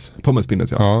 96. Pommes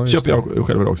Pinnes, ja. Köper jag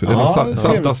själv också. Det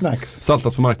är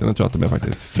saltas på marknaden tror jag att de är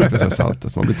faktiskt fruktansvärt salta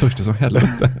så man blir törstig som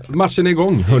helvete. Matchen är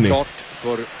igång, hörni. Klart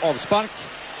för avspark.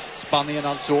 Spanien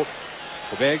alltså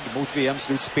på väg mot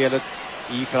VM-slutspelet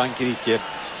i Frankrike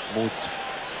mot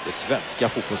det svenska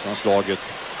fotbollslandslaget.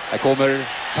 Här kommer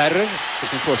Ferrer på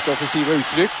sin första offensiva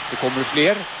utflykt. Det kommer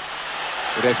fler.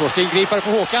 Och det är första ingripare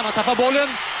för Håkan. Han tappar bollen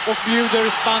och bjuder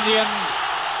Spanien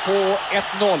på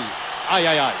 1-0. Aj,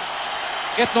 aj, aj.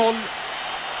 1-0.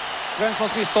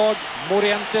 Svenssons misstag.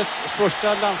 Morientes första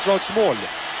landslagsmål.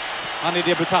 Han är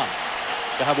debutant.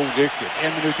 Det här var olyckligt.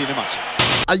 1 minut in i matchen.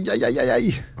 Aj, aj, aj,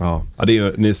 aj. Ja, det är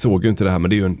ju, ni såg ju inte det här, men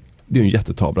det är ju en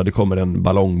jättetavla. Det kommer en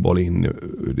ballongboll in,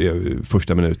 det är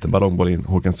första minuten, ballongboll in.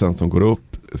 Håkan Svensson går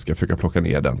upp, ska försöka plocka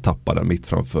ner den, tappar den mitt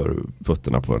framför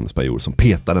fötterna på en spanjor som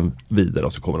petar den vidare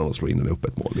och så kommer de att slå in den upp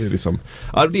ett mål. Det är liksom,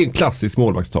 ja, det är en klassisk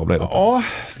målvaktstavla. Ja,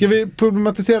 ska vi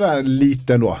problematisera det här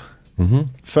lite då?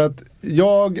 För att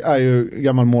jag är ju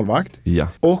gammal målvakt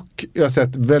och jag har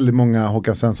sett väldigt många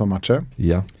Håkan Svensson-matcher.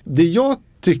 Det jag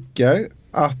tycker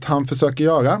att han försöker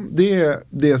göra, det är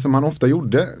det som han ofta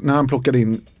gjorde när han plockade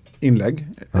in inlägg.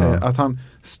 Att han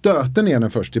stöter ner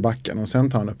den först i backen och sen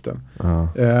tar han upp den.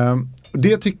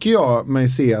 Det tycker jag mig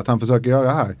se att han försöker göra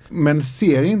här. Men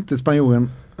ser inte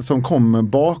spanjoren som kommer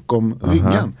bakom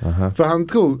ryggen. För han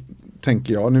tror,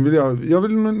 tänker jag, jag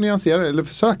vill nyansera eller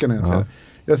försöka nyansera.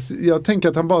 Jag tänker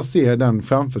att han bara ser den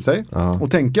framför sig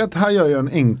och tänker att här gör jag en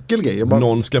enkel grej.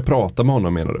 Någon ska prata med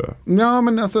honom, menar du? Ja,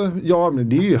 men alltså, men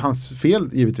det är ju hans fel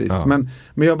givetvis. Men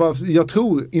jag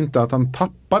tror inte att han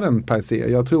tappar den per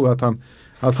se. Jag tror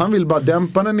att han vill bara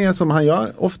dämpa den ner som han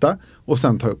gör ofta och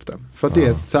sen ta upp den. För att det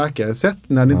är ett säkrare sätt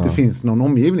när det inte finns någon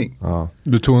omgivning.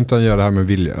 Du tror inte han gör det här med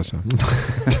vilja alltså?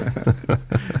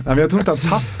 Nej, men jag tror inte han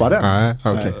tappar den. Nej,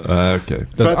 okej.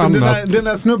 För att den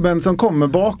där snubben som kommer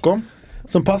bakom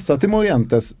som passar till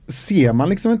Morientes ser man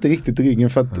liksom inte riktigt i ryggen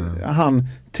för att han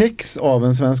täcks av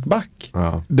en svensk back.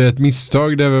 Det är ett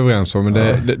misstag, det är vi överens om, men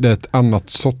det är ett annat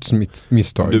sorts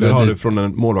misstag. Du vill ha det från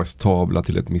en målvaktstavla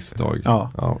till ett misstag.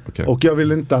 Okay. Och jag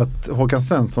vill inte att Håkan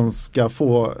Svensson ska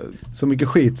få så mycket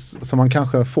skit som han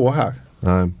kanske får här.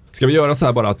 Nej. Ska vi göra så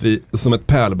här bara att vi som ett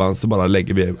pärlband så bara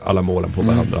lägger vi alla målen på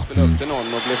varandra. Spela upp till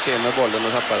någon och bli sen med bollen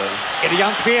och tappa den. Är det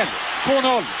Jans spel?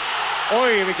 2-0.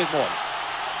 Oj, vilket mål.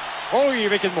 Oj,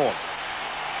 vilket mål.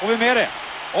 Och vem är det?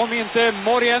 Om inte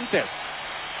Morientes.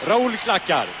 Raúl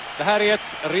klackar. Det här är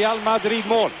ett Real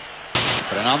Madrid-mål.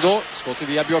 Fernando, skottet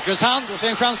via Björklunds hand och sen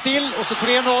en chans till och så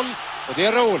 3-0. Och det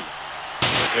är Raúl.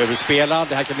 Överspelad,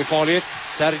 det här kan bli farligt.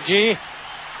 Sergi.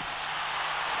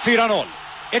 4-0.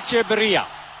 Echeverria.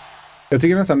 Jag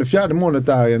tycker nästan det fjärde målet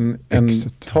är en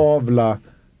tavla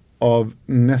av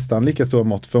nästan lika stora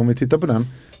mått. För om vi tittar på den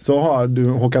så har du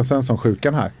Håkan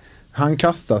Svensson-sjukan här. Han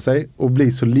kastar sig och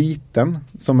blir så liten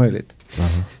som möjligt.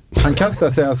 Han kastar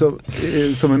sig alltså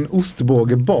som en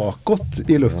ostbåge bakåt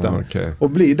i luften. Och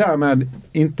blir därmed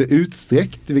inte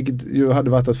utsträckt, vilket ju hade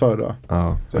varit att föredra.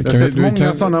 Jag har sett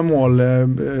många sådana mål.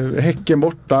 Häcken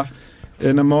borta,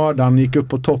 när mördaren gick upp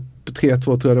på topp 3-2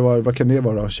 tror jag det var. Vad kan det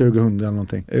vara då? 2000 eller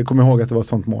någonting. Jag kommer ihåg att det var ett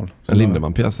sånt mål. En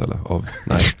Lindemann-pjäs eller?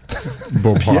 Nej.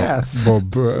 Bob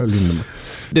Lindemann.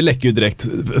 Det läcker ju direkt.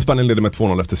 Spanien leder med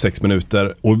 2-0 efter 6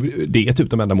 minuter. Och det är typ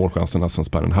de enda målchanserna som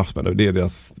Spanien haft med. Det är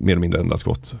deras mer eller mindre enda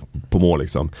skott på mål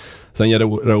liksom. Sen gör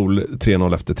Raúl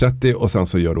 3-0 efter 30 och sen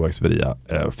så gör då Echeverría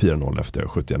 4-0 efter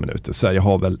 70 minuter. Sverige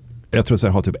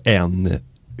har typ en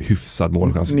hyfsad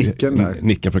målchans.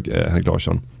 Nicken från Henrik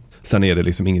Larsson. Sen är det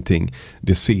liksom ingenting.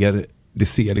 Det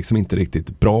ser liksom inte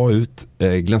riktigt bra ut.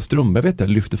 Glenn Strömberg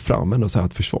lyfter fram ändå så här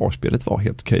att försvarsspelet var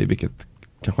helt okej, vilket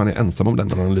kanske han är ensam om den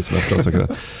analysen.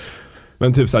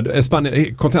 Men typ så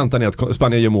här, kontentan är att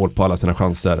Spanien gör mål på alla sina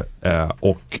chanser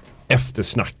och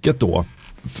eftersnacket då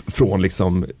från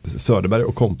liksom Söderberg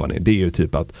och kompani, det är ju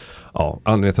typ att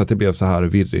anledningen till att det blev så här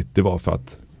virrigt, det var för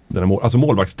att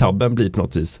målvaktstabben blir på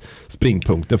något vis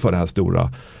springpunkten för det här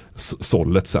stora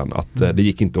sållet sen, att det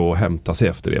gick inte att hämta sig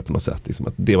efter det på något sätt, liksom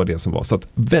att det var det som var, så att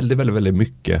väldigt, väldigt, väldigt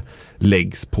mycket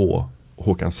läggs på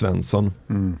Håkan Svensson,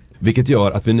 vilket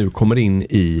gör att vi nu kommer in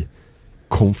i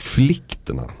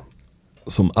konflikterna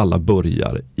som alla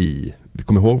börjar i. Vi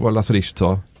kommer ihåg vad Lasse Richt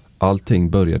sa, allting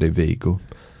började i Vigo,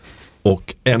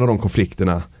 och en av de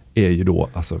konflikterna är ju då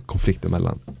alltså konflikten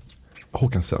mellan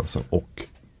Håkan Svensson och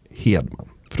Hedman.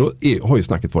 För då har ju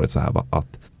snacket varit så här att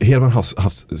Hedman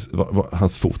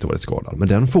hans fot har varit skadad, men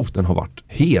den foten har varit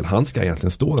hel. Han ska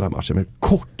egentligen stå den här matchen, men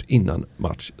kort innan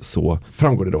match så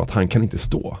framgår det då att han kan inte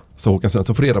stå. Så Håkan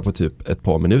Svensson får reda på typ ett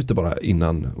par minuter bara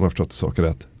innan, om jag förstått saker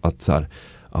rätt, att så här,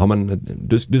 ja men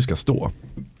du ska stå.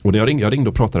 Och när jag ringde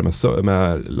och pratade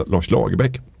med Lars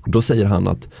Lagerbäck, då säger han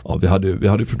att vi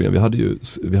hade problem,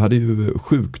 vi hade ju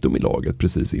sjukdom i laget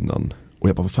precis innan. Och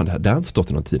jag bara, vad fan, det har inte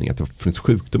stått i någon tidning att det finns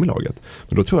sjukdom i laget.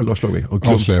 Men då tror jag Lars Lagerbäck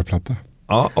avslöjarplatta.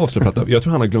 Ja, avslöjarplatta. Jag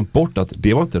tror han har glömt bort att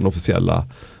det var inte den officiella,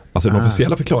 alltså den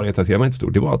officiella förklaringen till att Hedman inte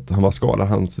stod. Det var att han var skadad,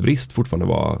 hans vrist fortfarande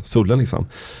var svullen liksom.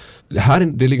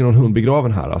 Det ligger någon hund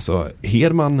begraven här. Alltså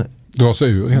Hedman drar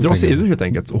sig ur helt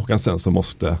enkelt. Och Håkan Svensson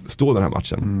måste stå den här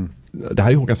matchen. Det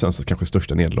här är Håkan Svenssons kanske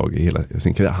största nederlag i hela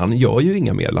sin karriär. Han gör ju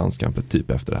inga mer landskamper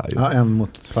typ efter det här. Ja, en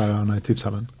mot Färöarna i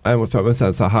tipshallen.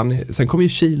 Sen kommer ju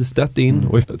Kihlstedt in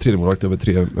och är tredje målvakt över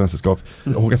 3 mästerskap.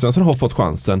 Håkan Svensson har fått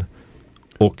chansen.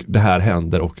 Och det här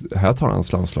händer och här tar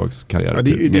hans landslagskarriär. Ja,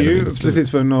 det är ju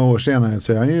precis för några år senare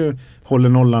så han ju håller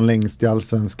nollan längst i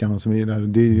allsvenskan och så vidare.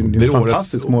 Det är ju en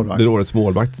fantastisk målvakt. Det är årets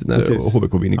målvakt när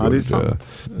HBK vinner guld. Ja, det är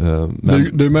sant.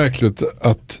 Det är märkligt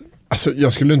att alltså,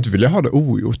 jag skulle inte vilja ha det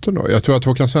ogjort ändå. Jag tror att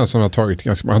Håkan Svensson har tagit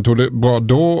ganska bra. Han tog det bra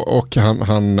då och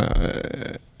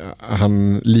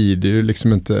han lider ju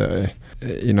liksom inte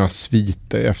i några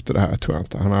sviter efter det här, tror jag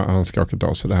inte. Han skakat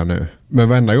av sig det här nu. Men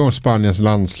varenda gång Spaniens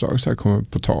landslag så här kommer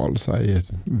på tal så här, i ett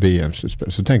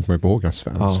VM-slutspel så tänker man ju på Håkan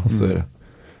Svensson. Ja, så är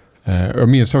det. Jag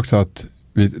minns också att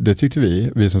det tyckte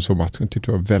vi som såg matchen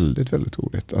tyckte det var väldigt, väldigt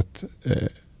roligt att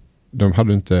de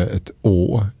hade inte ett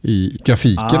å i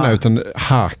grafiken utan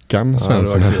Hakan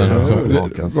Svensson hette han. Det var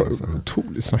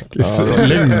otroligt snackis.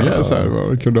 Länge så här,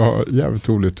 man kunde ha jävligt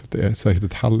roligt att det är säkert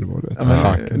ett halvår.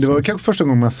 Det var kanske första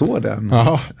gången man såg den.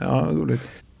 Ja, roligt.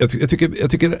 Jag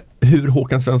tycker hur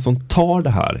Håkan Svensson tar det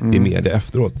här i media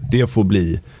efteråt, det får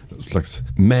bli en slags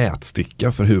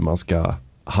mätsticka för hur man ska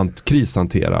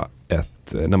krishantera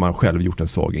när man själv gjort en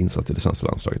svag insats i det svenska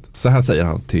landslaget. Så här säger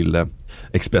han till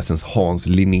Expressens Hans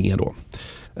Linné då.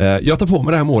 Jag tar på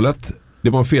mig det här målet. Det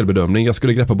var en felbedömning. Jag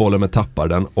skulle greppa bollen men tappar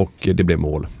den och det blev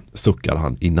mål. Suckar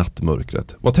han i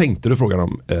nattmörkret. Vad tänkte du, frågar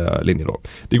om Linné då?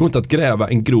 Det går inte att gräva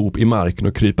en grop i marken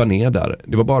och krypa ner där.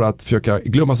 Det var bara att försöka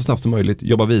glömma så snabbt som möjligt,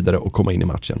 jobba vidare och komma in i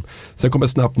matchen. Sen kom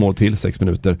ett snabbt mål till 6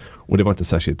 minuter och det var inte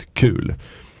särskilt kul.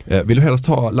 Vill du helst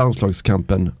ha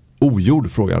landslagskampen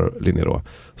ogjord, frågar Linné då.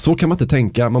 Så kan man inte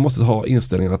tänka, man måste ha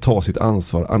inställningen att ta sitt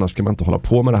ansvar, annars kan man inte hålla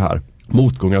på med det här.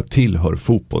 Motgångar tillhör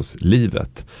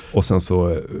fotbollslivet. Och sen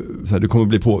så du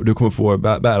kommer få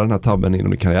bära den här tabben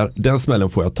inom din karriär. Den smällen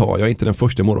får jag ta. Jag är inte den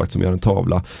första målvakt som gör en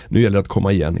tavla. Nu gäller det att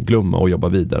komma igen, glömma och jobba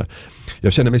vidare.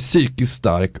 Jag känner mig psykiskt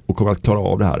stark och kommer att klara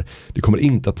av det här. Det kommer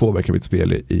inte att påverka mitt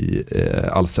spel i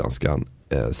allsvenskan,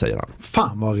 säger han.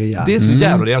 Fan vad rejält. Det är så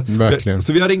jävla rejält. Verkligen.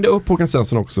 Så vi har ringt upp Håkan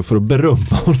Svensson också för att berömma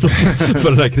honom för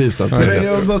den här krisen.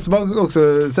 Jag måste bara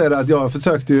också säga att jag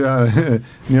försökte ju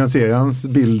nyansera hans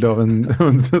bild av en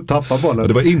tappa bollen.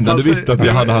 Det var innan du visste att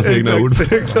jag hade hans egna ord.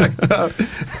 Exakt.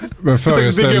 Men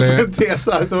föreställer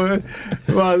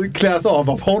kläs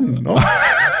av honom.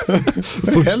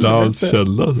 Första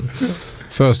källa.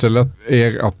 Föreställ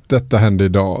er att detta hände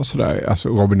idag sådär. Alltså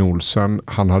Robin Olsen,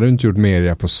 han hade inte gjort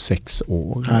media på 6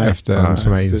 år efter en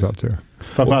sån här insats.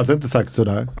 Framförallt inte sagt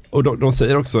sådär. Och de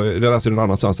säger också, jag läser någon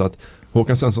annanstans att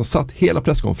Håkan Svensson satt hela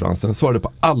presskonferensen, svarade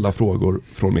på alla frågor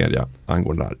från media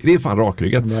angående det här. Det är fan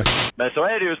rakryggat. Men så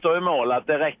är det ju, stå i mål, att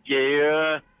det räcker ju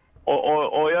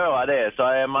att göra det. Så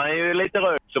är man ju lite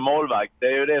röd som målvakt. Det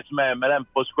är ju det som är med den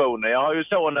positionen. Jag har ju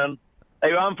sonen, är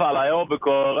ju anfallare i ABK,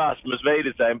 Rasmus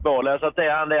Widesheim på. Jag sa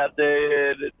till han det att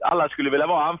alla skulle vilja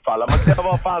vara anfallare. Man ska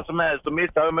vara fan som helst och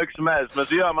missa hur mycket som helst. Men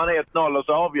så gör man 1-0 och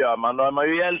så avgör man. Då är man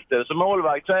ju hjälte. Som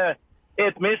målvakt så är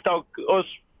ett misstag och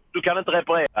du kan inte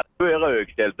reparera. Du är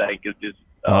rökt helt enkelt.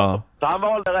 Ja. Så han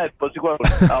valde rätt position.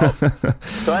 Ja.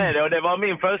 Så är det. Och det var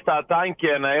min första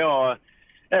tanke när jag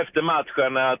efter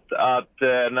matchen att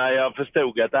när jag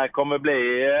förstod att det här kommer bli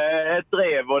ett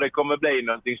drev och det kommer bli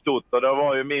någonting stort. Och då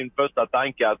var ju min första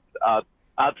tanke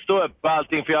att stå upp på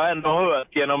allting. För jag har ändå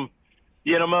hört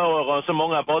genom åren så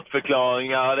många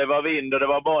bortförklaringar. Det var vind och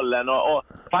det var bollen. Och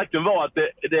faktum var att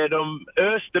de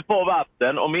öste på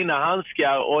vatten och mina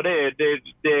handskar och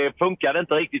det funkade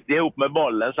inte riktigt ihop med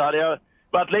bollen. Så hade jag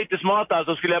varit lite smartare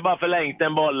så skulle jag bara förlängt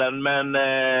den bollen, men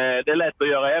det är lätt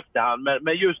att göra i efterhand.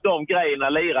 Men just de grejerna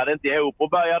lirade inte ihop och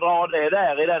började dra det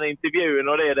där i den intervjun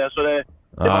och det där, så det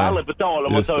var aldrig på tal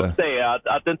om att ta upp det,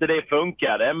 att inte det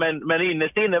funkade. Men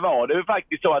innerst inne var det ju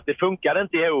faktiskt så att det funkade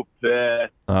inte ihop.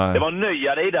 Det var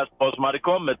nya Adidas-par som hade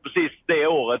kommit precis det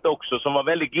året också, som var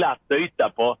väldigt glatt att yta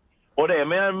på. Och det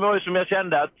var ju som jag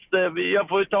kände att jag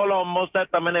får ju tala om och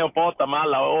sätta mig ner och prata med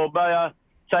alla och börja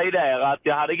säga där att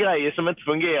jag hade grejer som inte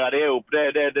fungerade ihop.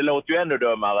 Det låter ju ännu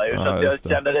dummare. Så att jag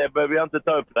kände det behöver jag inte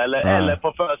ta upp. Eller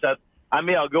få för sig att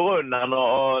men jag går undan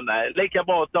och nej, lika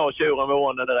bra att ta tjuren med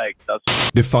åren direkt. Alltså.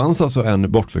 Det fanns alltså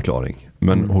en bortförklaring,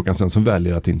 men Håkan Svensson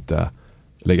väljer att inte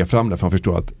lägga fram det, för han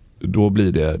förstår att då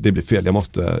blir det blir fel.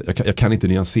 Jag kan inte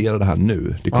nyansera det här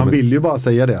nu. Han vill ju bara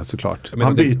säga det, såklart.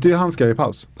 Han byter ju handskar i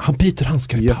paus. Han byter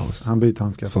handskar i paus. Han byter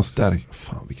handskar i paus. Som stärk.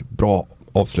 Fan, vilken bra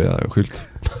avslöjarskylt.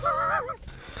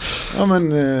 Ja, men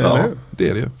det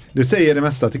är det ju. Det säger det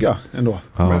mesta, tycker jag ändå.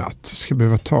 Ja. Men att det ska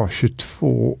behöva ta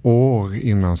 22 år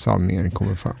innan sanningen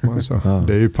kommer fram. Alltså.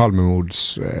 Det är ju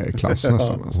Palmemords klass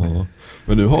nästan. Alltså.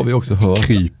 Men nu har vi också hört,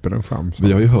 kryper den fram. Så.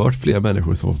 Vi har ju hört fler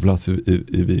människor som var på plats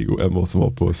i Vigo än vad som var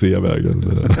på Sveavägen.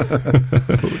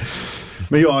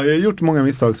 Men jag har gjort många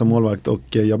misstag som målvakt och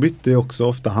jag bytte också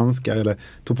ofta handskar eller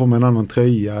tog på mig en annan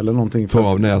tröja eller någonting. Ta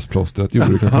av näsplåstret,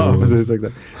 gjorde du kanske. Ja, precis,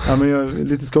 exakt. Ja, men jag är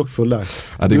lite skrockfull där.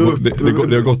 Ja, det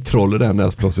har gått troll i det här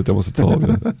näsplåstret, jag måste ta av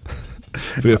det.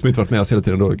 För det som inte varit med oss hela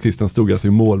tiden då, Christian stod alltså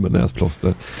i mål med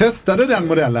näsplåster. Testade den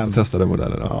modellen,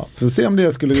 ja. För att se om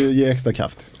det skulle ge extra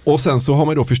kraft. Och sen så har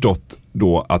man då förstått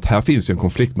då att här finns ju en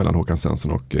konflikt mellan Håkan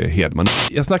Svensson och Hedman.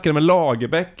 Jag snackade med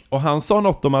Lagerbäck och han sa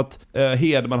något om att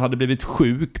Hedman hade blivit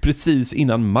sjuk precis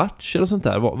innan match eller sånt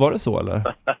där. Var det så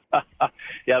eller?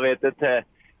 Jag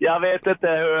vet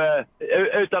inte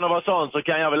utan att vara sån så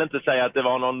kan jag väl inte säga att det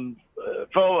var någon,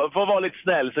 för att vara lite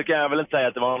snäll så kan jag väl inte säga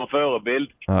att det var någon förebild.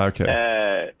 Okay.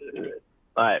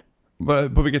 Nej.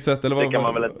 På vilket sätt? Eller det kan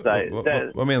man väl inte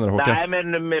säga. Vad menar du, Håkan? Nej,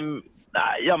 men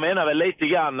jag menar väl lite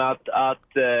grann att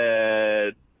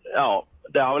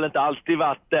det har väl inte alltid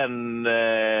varit den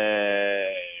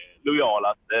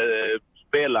lojala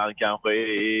spelaren kanske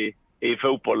i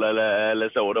fotboll eller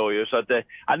så då ju. Så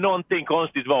att någonting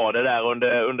konstigt var det där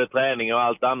under träning och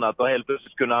allt annat, och helt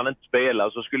plötsligt kunde han inte spela,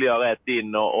 och så skulle jag rätt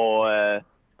in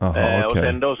och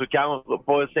sen då så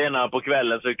kanske senare på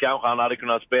kvällen så kanske han hade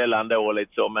kunnat spela ändå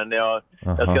lite så, men jag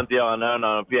ska inte göra en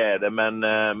höna och fjäder,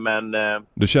 men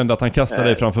du kände att han kastade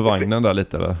dig framför vagnen där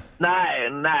lite eller?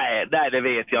 Nej, det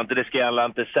vet jag inte, det ska jag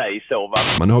inte säga så, va?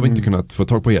 Men nu har vi inte kunnat få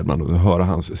tag på Hedman och höra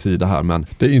hans sida här, men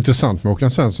det är intressant med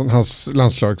Håkan Svensson, hans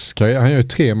landslagskarriär, han gör ju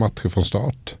 3 matcher från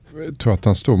start. Jag tror att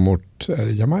han står mot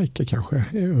Jamaica kanske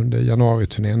under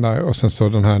januariturnén där, och sen så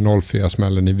den här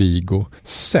 04-smällen i Vigo.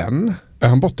 Sen är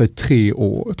han borta i 3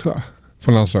 år tror jag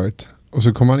från landslaget, och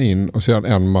så kommer han in och så gör han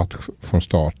en match från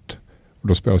start och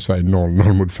då spelar Sverige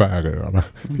 0-0 mot Färöarna,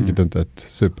 vilket inte är ett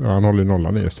super, han håller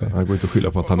nollan i sig. Han går inte att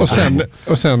skylla på att han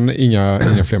och sen inga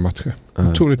fler matcher.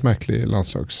 Otroligt märklig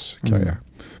landslagskarriär.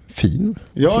 Fin.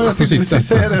 Ja, jag tyckte precis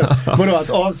säga det. Vadå, att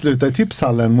avsluta i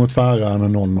tipshallen mot Färöarna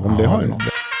 0-0, det har ju någon.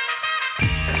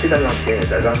 Titta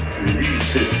den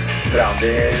lyser fram.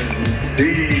 Det är en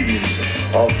syn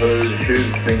av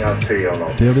förtjusning att se honom.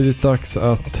 Det har blivit dags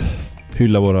att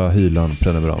hylla våra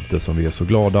Hyland-prenumeranter som vi är så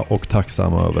glada och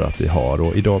tacksamma över att vi har.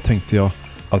 Och idag tänkte jag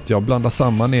att jag blandar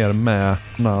samman er med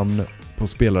namn på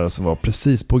spelare som var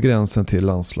precis på gränsen till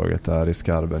landslaget där i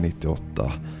skarven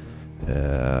 98,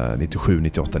 97,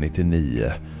 98,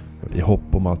 99. I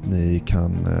hopp om att ni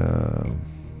kan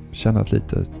känna ett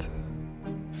litet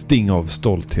sting av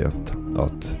stolthet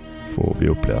att få bli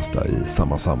upplästa i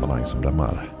samma sammanhang som de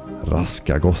här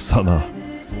raska gossarna.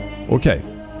 Okej.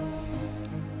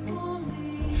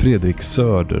 Fredrik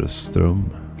Söderström,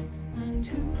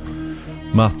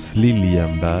 Mats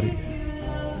Liljenberg,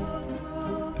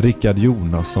 Rickard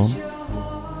Jonasson,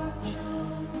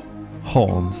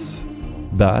 Hans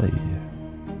Berg,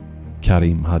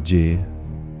 Karim Hadje,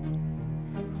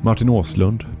 Martin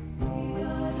Åslund,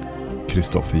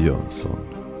 Kristoffer Jönsson,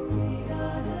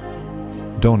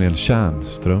 Daniel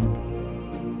Tjärnström,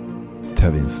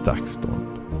 Tevin Stakston,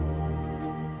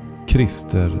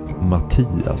 Christer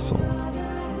Mattiasson,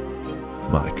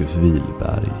 Marcus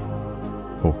Wilberg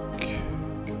och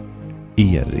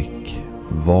Erik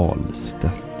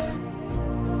Wahlstedt.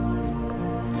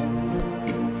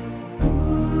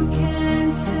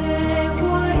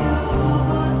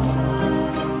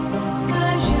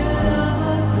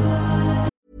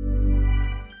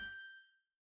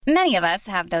 Many of us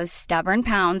have those stubborn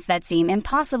pounds that seem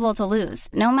impossible to lose,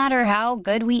 no matter how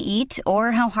good we eat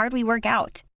or how hard we work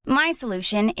out. My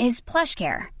solution is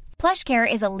PlushCare. PlushCare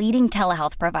is a leading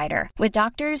telehealth provider with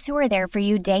doctors who are there for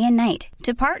you day and night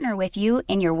to partner with you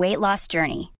in your weight loss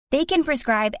journey. They can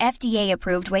prescribe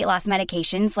FDA-approved weight loss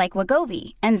medications like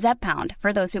Wegovy and Zepbound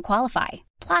for those who qualify.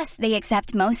 Plus, they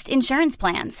accept most insurance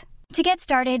plans. To get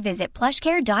started, visit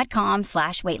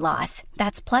plushcare.com/weightloss.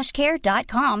 That's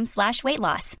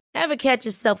plushcare.com/weightloss. Ever catch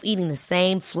yourself eating the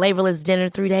same flavorless dinner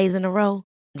 3 days in a row?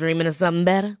 Dreaming of something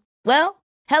better? Well,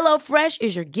 HelloFresh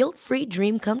is your guilt-free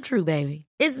dream come true, baby.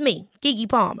 It's me, Keke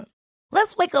Palmer.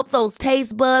 Let's wake up those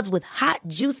taste buds with hot,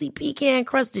 juicy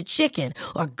pecan-crusted chicken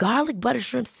or garlic butter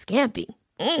shrimp scampi.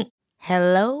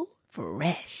 Hello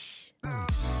Fresh.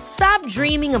 Stop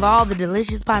dreaming of all the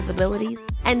delicious possibilities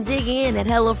and dig in at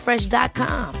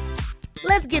HelloFresh.com.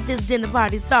 Let's get this dinner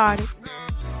party started.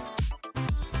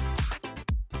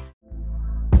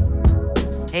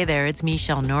 Hey there, it's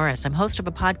Michelle Norris. I'm host of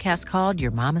a podcast called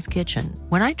Your Mama's Kitchen.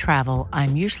 When I travel,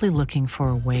 I'm usually looking for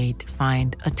a way to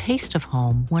find a taste of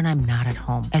home when I'm not at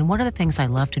home. And one of the things I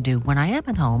love to do when I am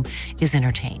at home is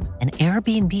entertain. And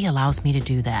Airbnb allows me to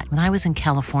do that. When I was in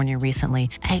California recently,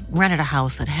 I rented a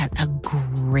house that had a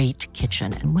great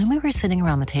kitchen. And when we were sitting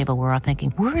around the table, we were all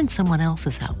thinking, we're in someone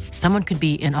else's house. Someone could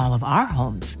be in all of our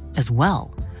homes as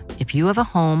well. If you have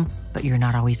a home, but you're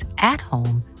not always at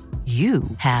home, you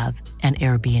have an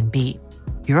Airbnb.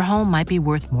 Your home might be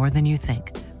worth more than you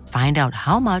think. Find out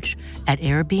how much at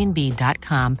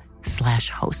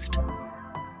airbnb.com/host.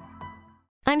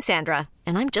 I'm Sandra,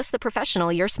 and I'm just the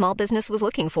professional your small business was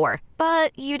looking for.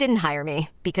 But you didn't hire me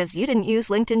because you didn't use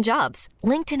LinkedIn Jobs.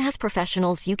 LinkedIn has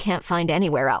professionals you can't find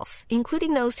anywhere else,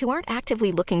 including those who aren't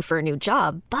actively looking for a new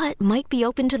job, but might be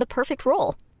open to the perfect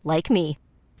role, like me.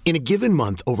 In a given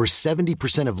month, over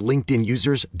 70% of LinkedIn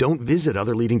users don't visit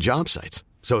other leading job sites.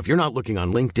 So if you're not looking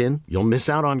on LinkedIn, you'll miss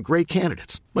out on great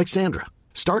candidates like Sandra.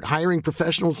 Start hiring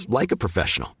professionals like a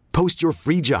professional. Post your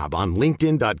free job on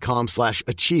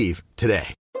linkedin.com/achieve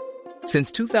today.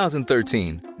 Since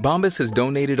 2013, Bombas has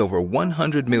donated over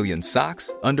 100 million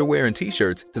socks, underwear, and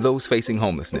T-shirts to those facing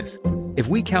homelessness. If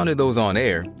we counted those on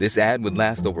air, this ad would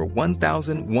last over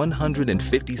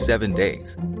 1,157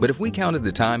 days. But if we counted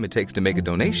the time it takes to make a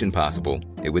donation possible,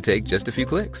 it would take just a few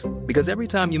clicks. Because every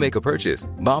time you make a purchase,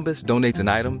 Bombas donates an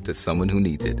item to someone who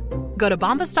needs it. Go to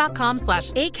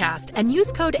bombas.com/ACAST and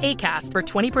use code ACAST for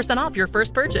 20% off your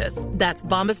first purchase. That's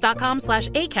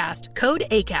bombas.com/ACAST, code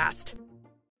ACAST.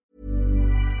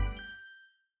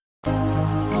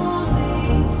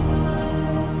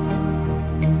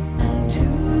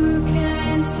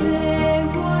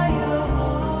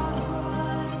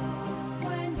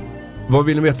 Vad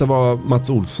vill ni veta vad Mats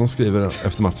Olsson skriver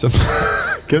efter matchen? Kan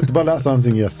du inte bara läsa hans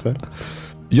ingresser?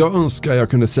 Jag önskar jag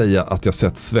kunde säga att jag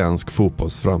sett svensk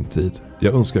fotbolls framtid.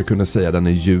 Jag önskar jag kunde säga att den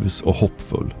är ljus och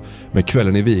hoppfull. Men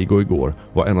kvällen i Vigo igår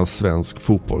var en av svensk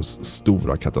fotbolls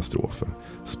stora katastrofer.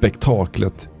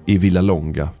 Spektaklet i Villa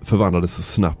Longa förvandlades så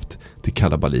snabbt till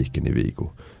kalabaliken i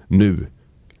Vigo. Nu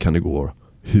kan det gå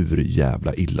hur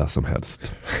jävla illa som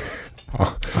helst. Ja,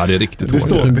 det är riktigt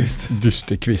dysterkvist.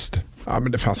 Dysterkvist. Ja,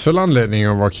 men det fanns väl anledning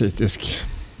att vara kritisk.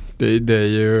 Det är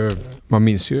ju, man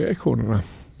minns ju reaktionerna.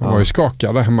 Man var ju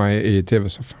skakade hemma i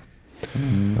tv-soffan.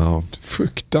 Ja.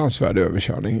 Fruktansvärd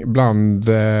överkörning. Bland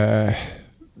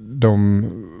de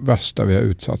värsta vi har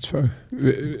utsatts för.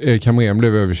 Erik Hamrén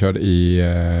blev överkörd i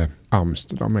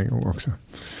Amsterdam en gång också.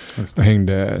 Då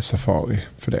hängde Safari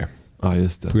för det. Ja,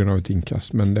 just det. På grund av ett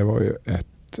inkast. Men det var ju ett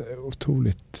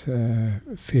otroligt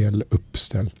fel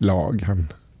uppställt lag han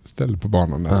ställde på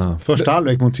banan. Där. Första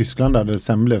halvlek mot Tyskland där det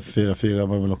sen blev 4-4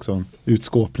 var väl också en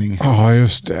utskåpning. Ja,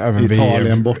 just det. Även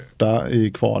Italien borta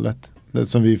i kvalet. Det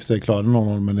som vi för sig klarade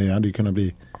 0-0, men det hade ju kunnat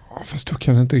bli Fast då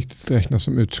kan det inte riktigt räknas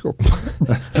som utskott.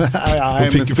 Nej,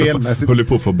 men spelmässigt. Håller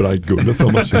på att få bragdguldet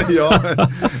från matchen. Ja,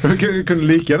 det kunde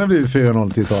lika gärna bli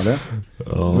 4-0 till Italien.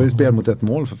 Det var ju spel mot ett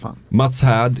mål för fan. Mats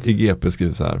Härd i GP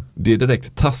skriver så här: det är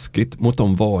direkt taskigt mot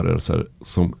de varelser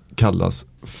som kallas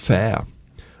fä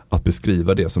att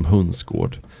beskriva det som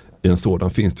hönsgård. I en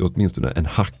sådan finns det åtminstone en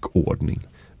hackordning.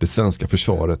 Det svenska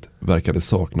försvaret verkade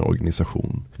sakna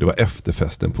organisation. Det var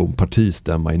efterfesten på en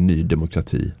partistämma i Ny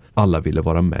Demokrati. Alla ville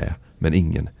vara med, men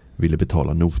ingen ville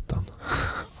betala notan.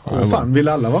 Fan, vill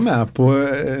alla vara med på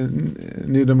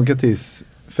Ny Demokratis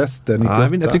fester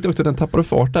 98? Jag tyckte också den tappade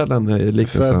fart där, den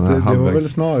liknelsen. För att det var väl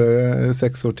snarare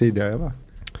 6 år tidigare, va?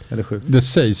 Eller 7. Det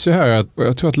sägs ju här att,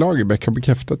 jag tror att Lagerbäck har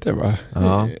bekräftat det, va?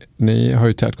 Ja. Ni har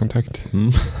ju tät kontakt.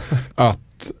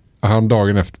 Att han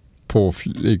dagen efter på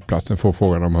flygplatsen får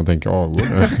frågan om han tänker avgå.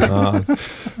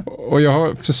 Och jag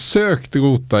har försökt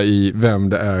rota i vem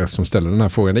det är som ställer den här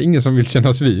frågan. Det är ingen som vill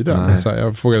kännas vid den. Så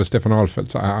jag frågade Stefan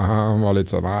Ahlfeldt, så han var lite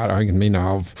så, nej, det har inget minne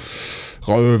av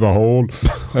rövarhål.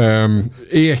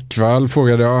 Ekvall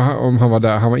frågade jag om han var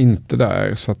där. Han var inte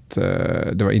där, så att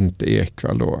det var inte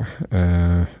Ekvall då.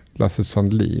 Lasse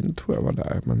Sandlin tror jag var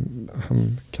där, men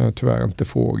han kan jag tyvärr inte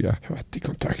fråga. Jag har varit i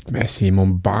kontakt med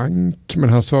Simon Bank, men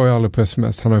han svarar ju aldrig på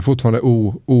sms. Han har ju fortfarande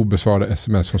obesvarade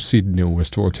sms från Sydney OS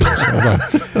 2000.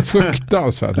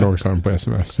 Fruktansvärt långsamt på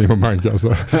sms, Simon Bank alltså.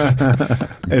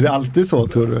 Är det alltid så,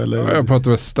 tror du? Eller? Jag har pratat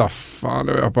med Staffan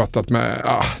och jag har pratat med...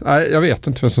 nej, jag vet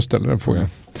inte vem som ställer den frågan.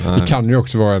 Det kan ju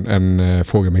också vara en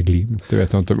fråga med glimt, det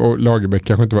vet jag inte. Och Lagerbäck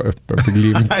kanske inte var öppen för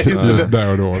glimt just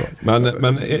där och då.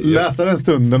 Men läsa den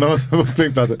stunden på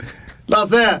flygplatsen.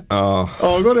 Lasse!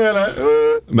 Går det eller?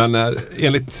 Men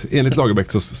enligt Lagerbäck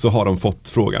så har de fått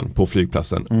frågan på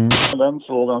flygplatsen. Den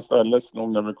frågan ställdes nog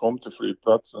när vi kom till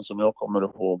flygplatsen, som jag kommer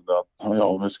ihåg att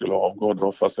om vi skulle avgå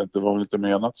då, fast det var väl inte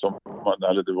menat som,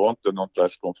 eller det var inte någon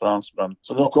presskonferens, men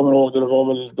som jag kommer ihåg det var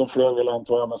väl, de flög väl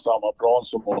antar jag med samma plan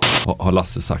som oss. Har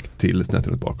Lasse sagt till Snett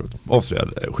bakåt. Avslöjad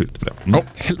skylt på det.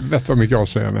 Helvete vad mycket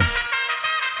avslöjande.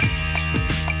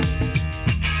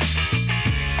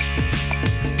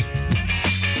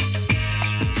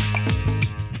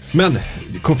 Men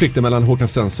konflikten mellan Håkan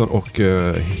Svensson och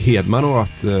Hedman och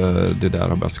att det där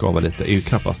har börjat skava lite är ju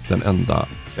knappast den enda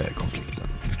konflikten.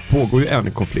 Det pågår ju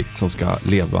en konflikt som ska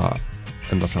leva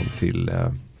ända fram till,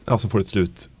 som får ett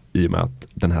slut i och med att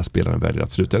den här spelaren väljer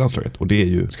att sluta i landslaget. Och det är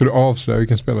ju... Ska du avslöja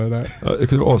vilken spelare det är? Ja, jag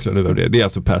kunde avslöja det. Det är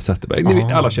alltså Per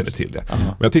Zetterberg. Alla känner till det.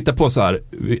 Men jag tittar på så här,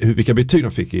 vilka betyg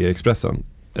de fick i Expressen,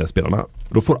 spelarna.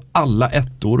 Då får alla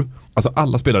ettor, alltså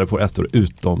alla spelare får ettor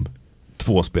utom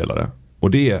 2 spelare.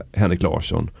 Och det är Henrik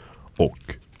Larsson och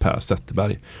Per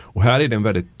Zetterberg. Och här är det en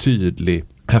väldigt tydlig...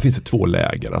 Här finns det 2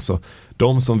 läger. Alltså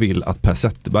de som vill att Per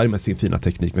Zetterberg med sin fina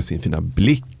teknik, med sin fina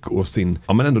blick och sin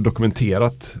ändå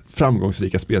dokumenterat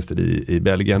framgångsrika spelstil i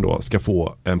Belgien då ska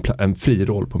få en fri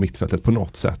roll på mittfältet på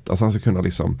något sätt. Alltså han ska kunna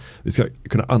vi ska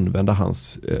kunna använda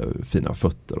hans fina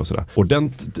fötter och sådär. Och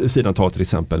den sidan tar till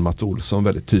exempel Mats Olsson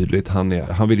väldigt tydligt.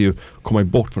 Han vill ju komma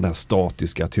bort från det här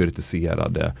statiska,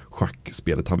 teoretiserade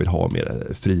schackspelet. Han vill ha mer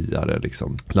friare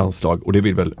landslag. Och det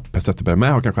vill väl Per Zetterberg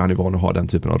med. Och kanske han är van att ha den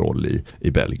typen av roll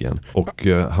i Belgien. Och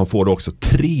han får då också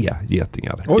 3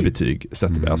 getingar i betyg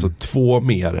Zetterberg. Alltså 2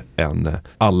 mer än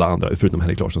alla andra, förutom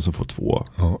Henrik Larsson som får 2.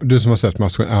 Ja, du som har sett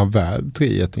matchen, är värd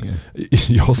 3 getingar?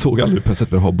 Jag såg aldrig Per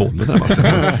Zetterberg ha bollen den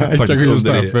matchen. Faktiskt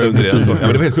under det. Ja,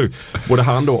 men det var helt sjukt. Både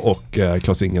han då och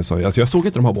Claes Ingelsson. Alltså jag såg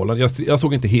inte de här bollen. Jag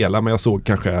såg inte hela, men jag såg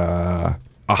kanske...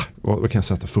 vad kan jag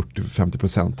sätta,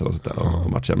 40-50% eller sånt där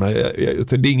av matchen. Men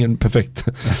det är ingen perfekt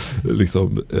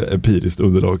empiriskt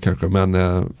underlag kanske, men...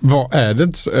 Vad är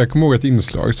det? Jag kommer ihåg ett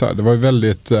inslag så här, det var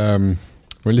väldigt...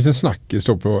 Det var en liten snackis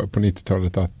då på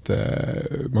 90-talet att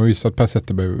man visste att Per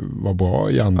Zetterberg var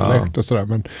bra i Anderlecht och sådär,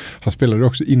 men han spelade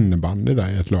också innebandy där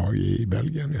i ett lag i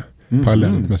Belgien. Ja.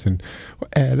 Parallellt med sin... Och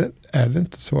är det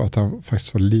inte så att han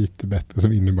faktiskt var lite bättre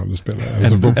som innebandyspelare?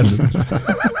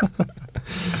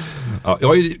 Ja, jag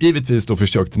har ju givetvis då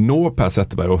försökt nå Per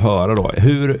Zetterberg och höra då,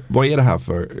 vad är det här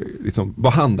för,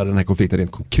 vad handlar den här konflikten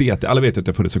rent konkret? Alla vet ju att det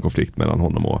har funnits en konflikt mellan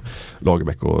honom och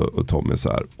Lagerbäck och Tommy så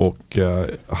här. Och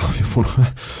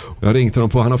jag ringde honom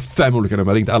på, han har 5 olika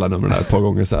nummer, jag ringde alla numren ett par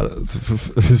gånger så här.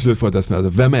 Så får jag ett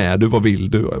sms, vem är du, vad vill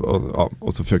du?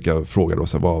 Och så försöker jag fråga då,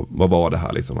 så här, vad var det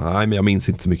här Nej, men jag minns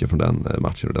inte så mycket från den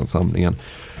matchen och den samlingen.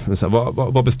 Men så här,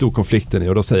 vad bestod konflikten i?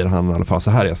 Och då säger han i alla fall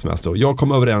så här i sms då: jag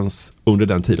kom överens under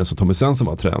den tiden som Tommy Svensson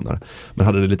var tränare, men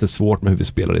hade det lite svårt med hur vi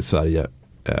spelade i Sverige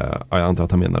Jag antar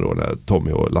att han menar då när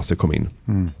Tommy och Lasse kom in.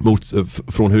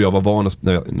 Från hur jag var van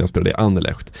när jag spelade i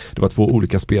Anderlecht. Det var 2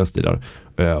 olika spelstilar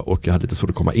och jag hade lite svårt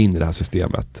att komma in i det här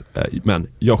systemet. Men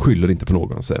jag skyller inte på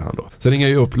någon, säger han då. Sen ringer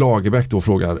jag upp Lagerbäck då och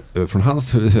frågar från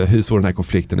hans hur såg den här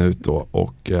konflikten ut då,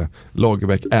 och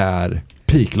Lagerbäck är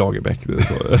peak Lagerbäck.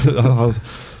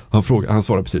 Han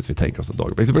svarar precis vi tänker oss att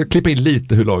Lagerbäck. Så jag klippa in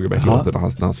lite hur Lagerbäck låter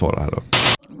när han svarar här då.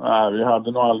 Nej, vi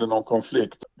hade nog aldrig någon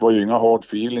konflikt. Det var ju inga hard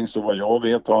feelings, och vad jag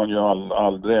vet har han ju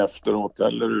aldrig efteråt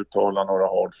eller uttalat några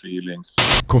hard feelings.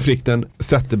 Konflikten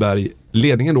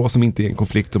Zetterberg-ledningen då, som inte är en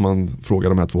konflikt om man frågar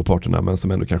de här 2 parterna, men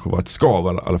som ändå kanske var ett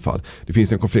skav i alla fall. Det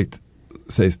finns en konflikt,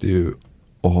 sägs det ju,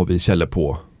 och har vi källor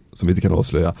på, som vi inte kan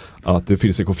avslöja, att det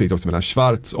finns en konflikt också mellan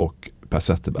Schwarz och Per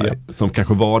Zetterberg, som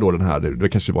kanske var då den här, det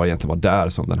kanske egentligen var där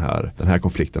som den här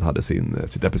konflikten hade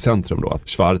sitt epicentrum då, att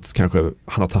Schwarz kanske,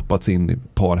 han har tappat sin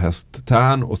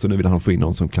parhäst-tärn och så nu vill han få in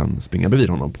någon som kan springa bredvid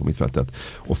honom på mittfältet,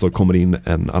 och så kommer in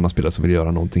en annan spelare som vill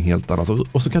göra någonting helt annat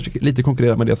och så kanske lite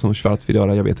konkurrera med det som Schwarz vill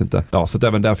göra, jag vet inte. Ja, så att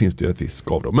även där finns det ju ett visst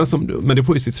skav då. Men det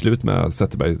får ju sitt slut med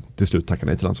Zetterberg till slut tackar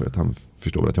nej till landslaget. Han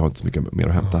förstår att jag har inte så mycket mer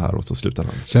att hämta här, och så slutar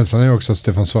han. Känslan är också att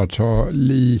Stefan Schwarz har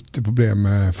lite problem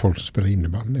med folk som spelar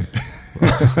innebandy.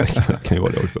 kan ju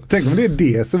vara det också. Tänk om det är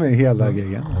det som är hela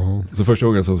grejen. Så första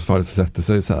gången som Schwarz sätter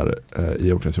sig så här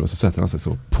i omklädningsrummet, så sätter han sig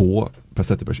så på Per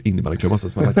Zetterbergs innebandyklubba,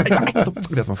 så man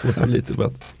vet man får så lite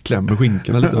börjat klämma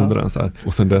skinkorna lite under den så här.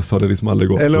 Och sen dess har det liksom aldrig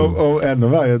gått. Eller och ännu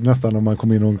värre nästan om man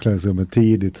kommer in i omklädningsrummet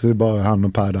tidigt, så är det bara han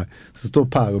och Per där. Så står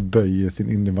Per och böjer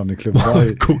sin innebandyklubba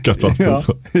i kokat vatten.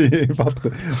 Ja, i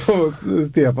vatten. Och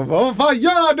Stefan, vad fan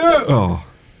gör du?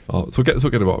 Ja, så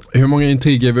kan det vara. Hur många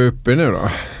intriger är vi uppe i nu då?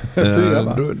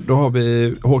 4 då har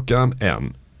vi Håkan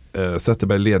 1,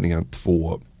 Zetterberg ledningen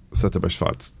 2, Zetterberg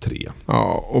Schwarz 3.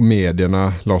 Ja, och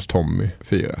medierna Lars Tommy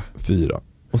 4.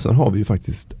 Och sen har vi ju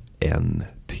faktiskt en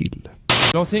till.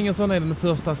 Lars Ingesson är den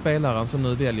första spelaren som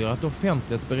nu väljer att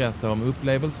offentligt berätta om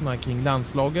upplevelserna kring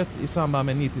landslaget i samband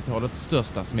med 90-talets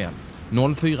största smäll.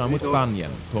 0-4 mot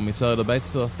Spanien, Tommy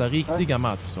Söderbergs första riktiga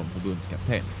match som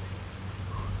förbundskapten.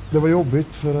 Det var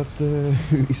jobbigt för att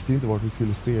vi visste inte vart vi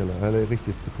skulle spela eller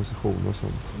riktigt position och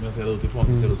sånt. Om jag ser det utifrån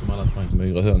så ser det ut som alla sprang som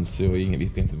yra höns och ingen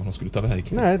visste inte vad de skulle ta väg.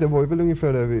 Nej, det var ju väl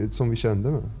ungefär det som vi kände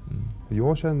med.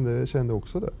 Jag kände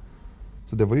också det.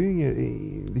 Så det var ju inget,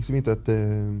 liksom inte att...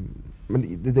 Men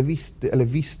det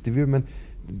visste vi, men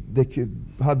det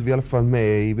hade vi i alla fall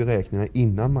med i beräkningarna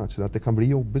innan matchen att det kan bli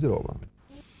jobbigt idag, va?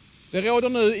 Det råder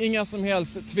nu inga som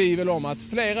helst tvivel om att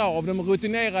flera av de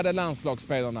rutinerade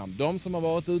landslagsspelarna, de som har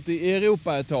varit ute i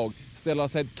Europa ett tag, ställer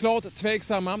sig klart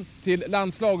tveksamma till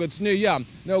landslagets nya,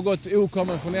 något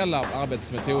okonventionella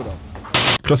arbetsmetoder.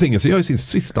 Klas Ingesson gör ju sin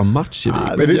sista match i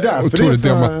Vik. Men det är otroligt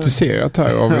dramatiserat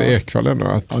här av Ekvall ändå,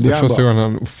 att det första gången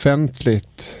han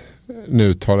offentligt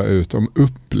nu talar ut om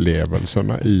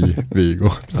upplevelserna i Vigo.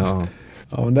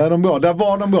 Ja, men där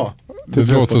var de bra. Det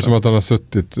låter som att han har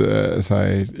suttit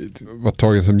var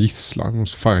tagen som gisslan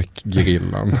hos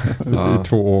Farc-grillan i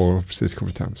 2 år och precis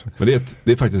kommit hem. Så. Men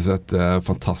det är faktiskt ett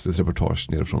fantastiskt reportage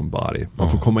nere från Bari.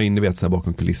 Man får komma in, ni vet, så här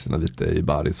bakom kulisserna lite i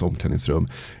Baris omklädningsrum.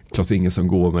 Klas Ingesson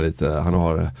går med lite, han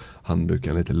har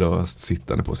handduken lite löst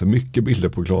sittande på sig. Mycket bilder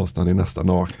på Klas, han är nästan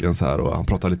naken så här, och han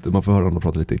pratar lite, man får höra honom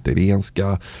prata lite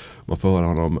italienska. Man får höra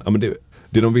honom, ja men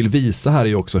det de vill visa här är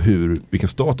ju också vilken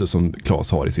status som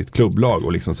Klas har i sitt klubblag,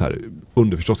 och liksom så här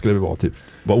underförstått skulle det vara typ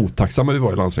vad otacksamma vi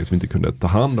var i landslaget som inte kunde ta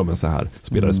hand om en så här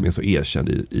spelare som är så erkänd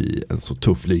i en så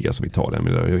tuff liga som Italien.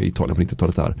 Men Italien på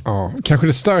 90-talet där. Ja, kanske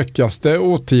det starkaste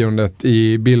årtiondet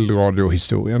i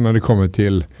bildradiohistorien när det kommer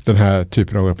till den här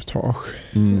typen av reportage.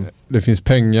 Det finns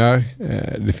pengar,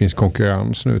 det finns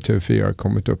konkurrens nu, TV4 har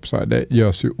kommit upp så här. Det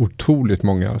görs ju otroligt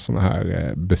många sådana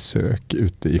här besök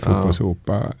ute i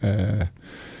fotbollseuropa.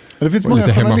 Det finns många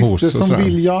journalister som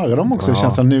vill göra dem också. Det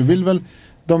känns som nu vill väl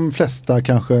de flesta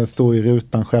kanske stå i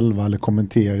rutan själva eller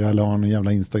kommentera eller ha en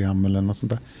jävla Instagram eller något sånt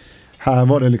där. Här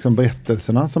var det liksom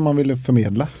berättelserna som man ville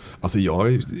förmedla. Alltså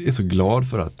jag är så glad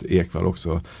för att Ekvall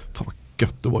också, fan vad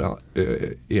gött då var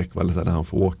Ekvall när han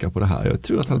får åka på det här. Jag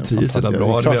tror att han trivs så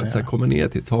bra. Du vet, så här, kommer ner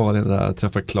till Italien där,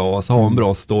 träffar Klas, har en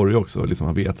bra story också. Liksom,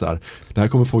 han vet så här, det här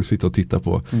kommer folk sitta och titta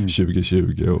på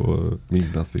 2020 och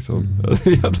minnas liksom. Det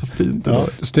är jävla fint. Ja.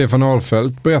 Stefan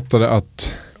Ahlfeldt berättade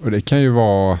att, och det kan ju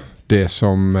vara det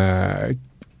som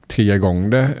triggar igång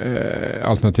det,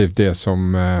 alternativt det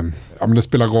som ja, men det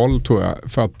spelar roll tror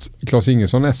jag, för att Klas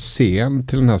Ingesson är sen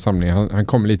till den här samlingen. Han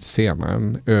kommer lite senare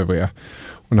än övriga.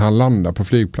 Och när han landar på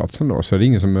flygplatsen då så är det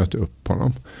ingen som möter upp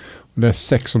honom. Och det är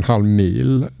 6,5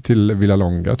 mil till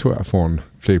Villalonga tror jag från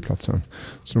flygplatsen.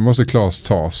 Så då måste Klas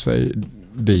ta sig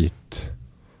dit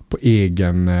på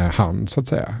egen hand så att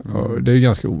säga. Och det är ju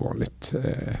ganska ovanligt.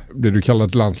 Blir du kallad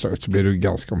till landslaget så blir du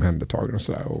ganska omhändertagen och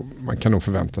sådär. Och man kan nog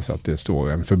förvänta sig att det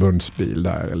står en förbundsbil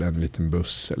där eller en liten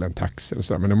buss eller en taxi eller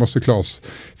sådär. Men det måste Claes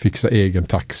fixa egen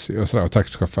taxi och sådär. Och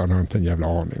taxichauffören har inte en jävla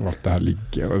aning om vart det här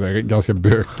ligger. Och det är ganska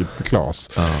bökigt för Claes.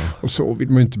 Och så vill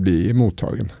man ju inte bli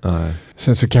mottagen.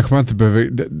 Sen så kanske man inte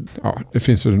behöver... Det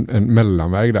finns ju en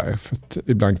mellanväg där. För att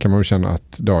ibland kan man ju känna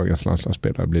att dagens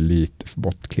landslagsspelare blir lite för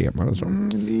bortklemade och så.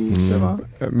 Lite va?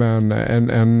 Men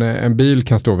en bil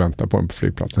kan stå och vänta på en på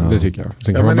flygplatsen, det tycker jag.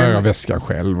 Sen kan man bära väskan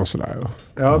själv och sådär.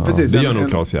 Ja, precis. Det gör nog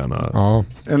Claes gärna. Ja.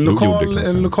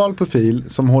 En lokal profil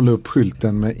som håller upp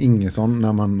skylten med Ingesson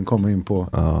när man kommer in på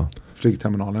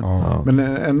flygterminalen. Men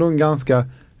ändå en ganska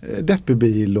deppig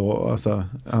bil och alltså,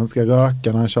 han ska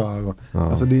röka när han kör. Och,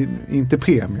 alltså det är inte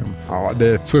premium. Ja, det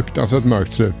är fruktansvärt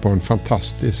mörkt slut på en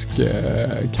fantastisk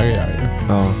karriär.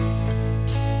 Ja.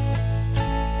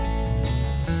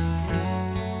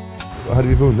 Hade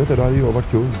vi vunnit det, då hade jag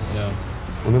varit kung. Ja.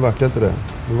 Och nu vart det inte det.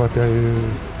 Nu vart jag ju...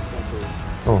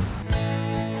 Ja.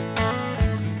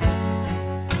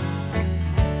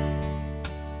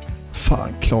 Fan,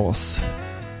 Claes.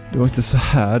 Det var inte så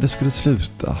här det skulle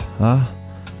sluta. Ha?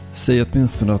 Säg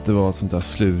åtminstone att det var ett sånt där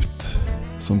slut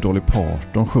som Dolly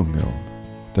Parton sjunger om.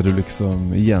 Där du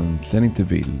liksom egentligen inte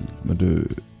vill, men du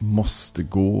måste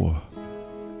gå.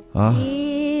 Ha?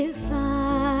 If I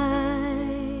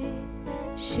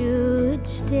should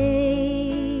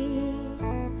stay,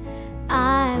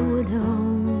 I would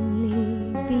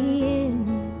only be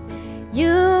in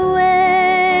your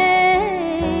way,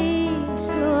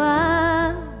 so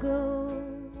I'll go.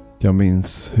 Jag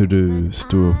minns hur du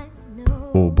stod upp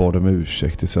och bad om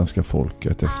ursäkt till svenska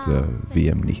folket efter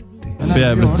VM 90. För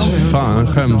jävligt. Fan,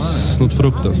 skäms något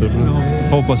fruktansvärt.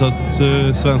 Hoppas att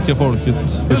svenska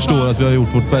folket förstår att vi har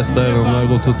gjort vårt bästa även om det har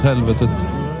gått åt helvete.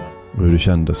 Och hur det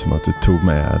kändes som att du tog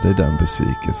med dig den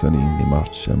besvikelsen in i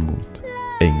matchen mot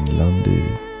England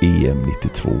i EM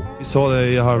 92. Vi sa det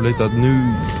i halvlek att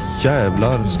nu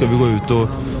jävlar ska vi gå ut och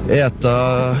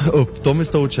äta upp dem i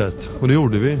stort sett. Och det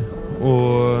gjorde vi.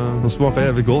 Och de smakade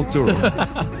jävligt gott, gjorde de.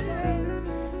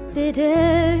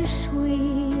 Bittersweet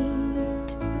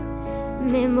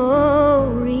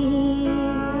memories,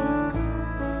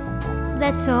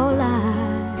 that's all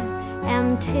I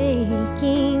am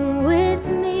taking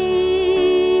with me.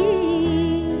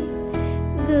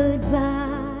 Goodbye.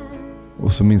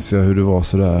 Och så minns jag hur du var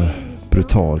så där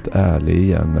brutalt ärlig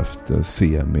igen efter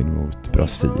semin mot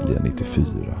Brasilien 94.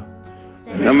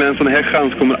 Ja, men en sån här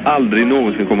chans kommer aldrig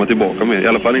någonsin komma tillbaka med. I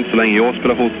alla fall inte så länge jag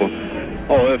spelar fotboll.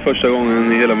 Ja, det är första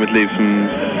gången i hela mitt liv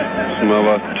som jag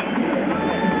varit...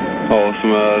 Ja, som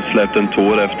jag släppt en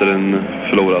tår efter en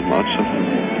förlorad match.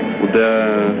 Och det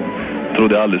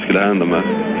trodde jag aldrig skulle hända med.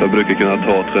 Jag brukar kunna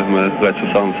ta det med rätt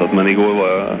så sansat, men igår var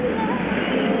jag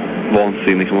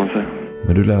vansinnig kan man säga.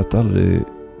 Men du lät aldrig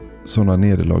sådana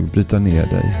nederlag bryta ner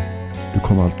dig. Du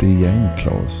kom alltid igen,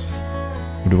 Claes.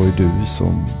 Och det var ju du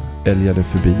som älgade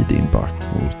förbi din back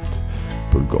mot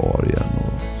Bulgarien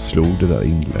och slog det där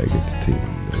inlägget till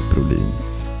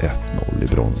Brolins 1-0 i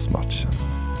bronsmatchen.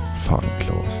 Fan,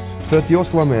 Claes. För att jag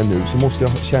ska vara med nu så måste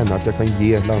jag känna att jag kan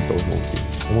ge landslaget någonting.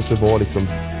 Jag måste vara liksom...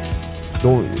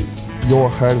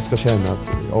 Jag själv ska känna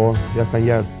att ja, jag kan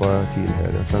hjälpa till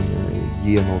här. Jag kan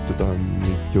ge något av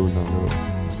mitt kunnande.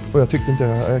 Och jag tyckte inte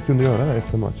jag kunde göra det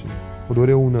efter matchen. Och då är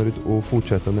det onödigt att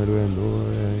fortsätta när du ändå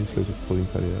är i slutet på din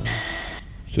karriär.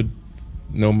 Så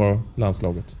no more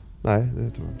landslaget? Nej, det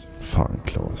tror jag inte. Fan,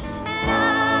 Claes.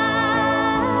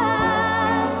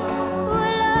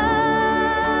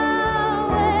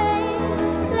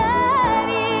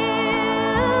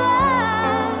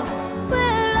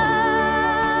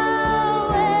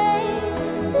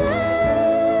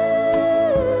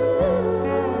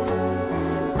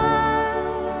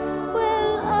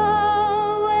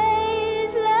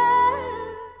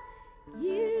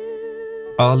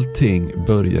 Allting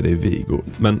började i Vigo,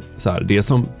 men så här, det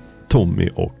som Tommy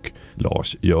och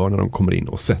Lars gör när de kommer in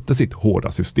och sätter sitt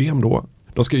hårda system då,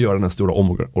 de ska göra den här stora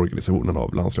omorganisationen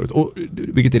av landslaget, och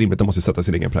vilket är rimligt, de måste sätta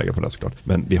sin egen prägel på det såklart.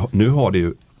 Men nu har det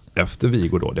ju efter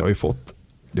Vigo då,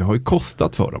 det har ju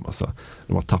kostat för dem alltså.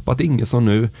 De har tappat Ingesson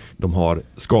nu, de har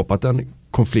skapat en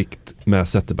konflikt med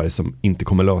Zetterberg som inte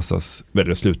kommer lösas med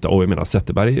det sluta. Och jag menar,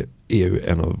 Zetterberg är ju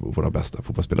en av våra bästa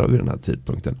fotbollsspelare vid den här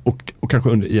tidpunkten. Och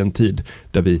kanske i en tid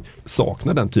där vi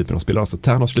saknar den typen av spelare. Alltså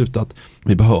Tern har slutat.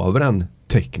 Vi behöver en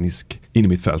teknisk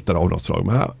innermittfältare av något slag.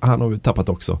 Men han har vi tappat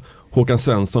också. Håkan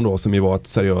Svensson då, som ju var ett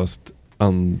seriöst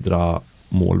andra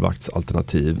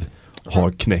målvaktsalternativ,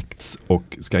 har knäckts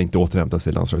och ska inte återhämta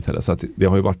sig i landslaget heller. Så att det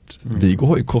har ju varit, Vigo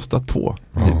har ju kostat på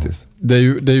hittills. Det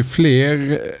är ju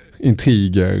fler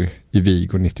intriger i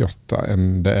Vigo 98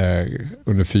 än det är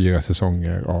under 4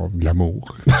 säsonger av glamour.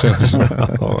 Känns det som.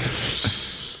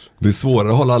 Det är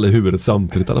svårare att hålla alla i huvudet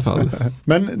samtidigt i alla fall.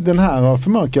 Men den här har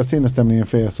förmörkat sinnesstämningen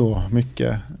för er så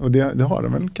mycket. Och det har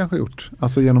den väl kanske gjort.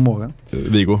 Alltså genom åren.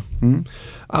 Vigo.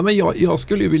 Ja, men jag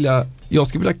skulle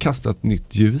vilja kasta ett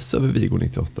nytt ljus över Vigo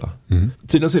 98.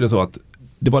 Tydligen så är det så att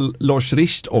det var Lars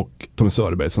Richt och Tommy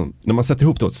Söderberg som, när man sätter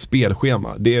ihop då ett spelschema,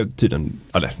 det är tydligen,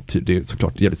 det är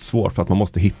såklart jävligt svårt för att man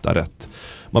måste hitta rätt.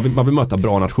 Man vill möta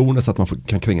bra nationer så att man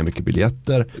kan kränga mycket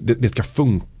biljetter. Det ska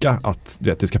funka, att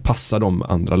det ska passa de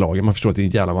andra lagen. Man förstår att det är en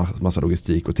jävla massa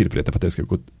logistik och tillfälligheter för att det ska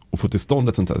gå och få till stånd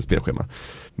ett sånt här spelschema.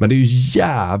 Men det är ju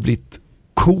jävligt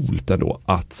coolt ändå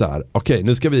att så här, okej,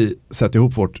 nu ska vi sätta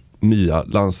ihop vårt nya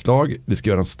landslag. Vi ska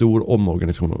göra en stor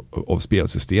omorganisation av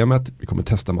spelsystemet. Vi kommer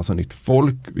testa massa nytt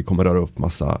folk. Vi kommer röra upp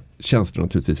massa känslor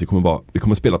naturligtvis. Vi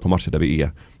kommer spela på matcher där vi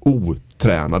är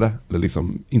otränade eller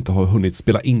liksom inte har hunnit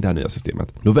spela in det här nya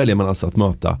systemet. Då väljer man alltså att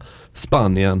möta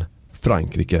Spanien,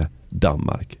 Frankrike,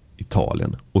 Danmark,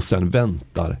 Italien och sen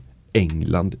väntar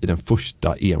England i den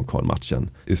första EM-kvalmatchen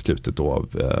i slutet av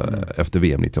efter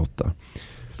VM 98.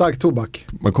 Stark tobak.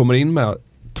 Man kommer in med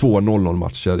 2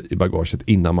 0-0-matcher i bagaget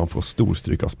innan man får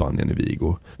storstryk av Spanien i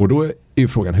Vigo. Och då är ju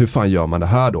frågan, hur fan gör man det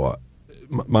här då?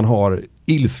 Man har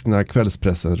ilskna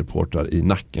kvällspressen-reportrar i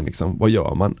nacken liksom. Vad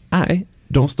gör man? Nej,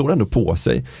 de står ändå på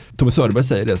sig. Tommy Söderberg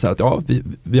säger det så här att ja,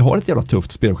 vi har ett jävla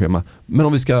tufft spelschema, men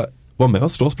om vi ska vara med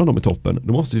och slåss bland dem i toppen,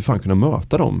 då måste vi fan kunna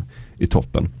möta dem i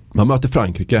toppen. Man möter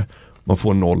Frankrike, man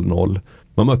får 0-0.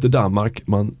 Man möter Danmark,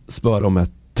 man spör dem med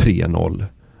 3-0.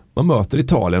 Man möter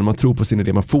Italien, man tror på sin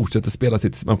idé, man fortsätter spela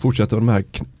man fortsätter med de här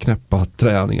knäppa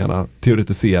träningarna,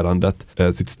 teoretiserandet,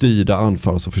 sitt styrda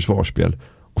anfalls- och försvarsspel.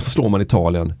 Och så slår man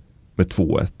Italien med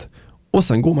 2-1. Och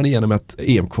sen går man igenom ett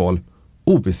EM-kval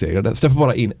obesegrade, släpper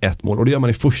bara in 1 mål. Och det gör man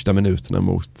i första minuterna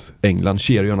mot England.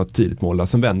 Cher gör något tidigt mål där.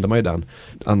 Sen vänder man ju den.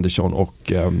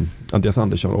 Andreas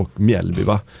Andersson och Mjällby,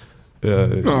 va?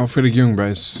 Ja, Fredrik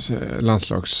Ljungbergs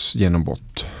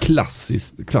landslagsgenombrott.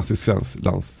 Klassisk svensk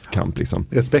landskamp liksom.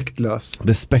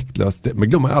 Respektlös. Men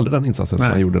glömmer aldrig den insatsen som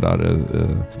han gjorde där,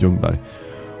 Ljungberg.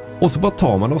 Och så bara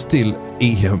tar man oss till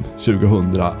EM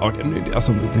 2000.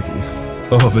 Alltså,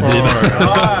 överdrivet.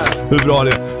 Hur bra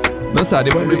det är. Men så här, det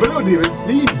är väl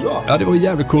svinbra. Ja, det var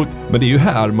jävligt coolt. Men det är ju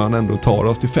här man ändå tar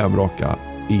oss till 5 raka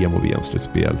EM- och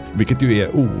VM-slutspel. Vilket ju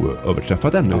är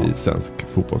oöverträffat ännu i svensk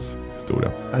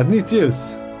fotbollshistoria. Ett nytt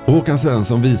ljus. Och Håkan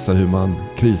Svensson visar hur man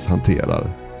krishanterar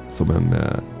som en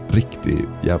riktig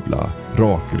jävla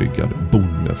rakryggad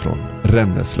bonde från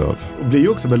Renneslöv. Och blir ju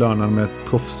också belönad med ett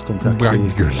proffskontrakt.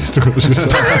 Brandguld.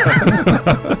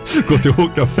 Gå till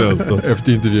Håkan Svensson.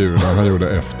 Efter intervjuerna han gjorde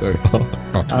efter.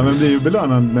 Ja, men blir ju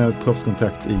belönad med ett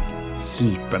proffskontrakt i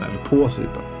Cypern eller på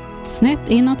Cypern. Snett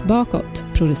inåt bakåt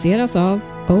produceras av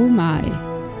Oh My.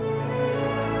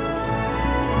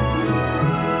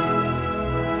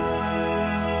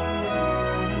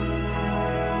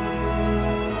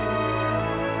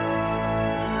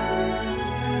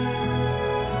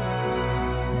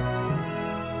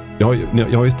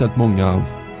 Jag har ju ställt många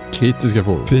kritiska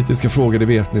frågor, det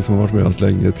vet ni som har varit med oss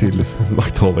länge, till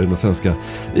makthavare i den svenska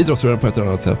idrottsrörelsen på ett eller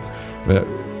annat sätt.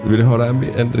 Vill ni höra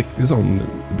en riktig sån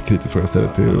kritisk fråga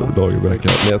till Lagerberg?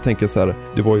 Men jag tänker så här,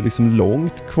 det var ju liksom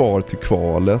långt kvar till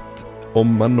kvalet.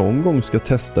 Om man någon gång ska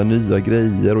testa nya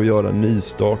grejer och göra en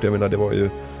nystart, jag menar det var ju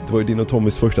din och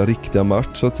Tommys första riktiga match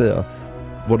så att säga.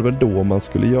 Var det väl då man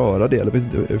skulle göra det? Eller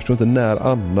jag förstår inte, när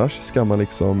annars ska man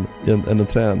liksom en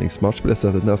träningsmatch på det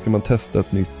sättet, när ska man testa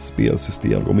ett nytt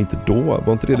spelsystem, om inte då?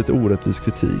 Var inte det lite orättvis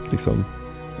kritik liksom?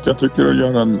 Jag tycker att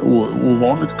göra en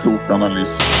ovanligt klok analys.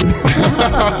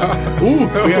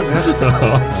 Benhet!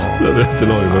 Ja, det vet jag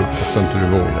nog. Fast inte du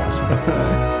vågar alltså.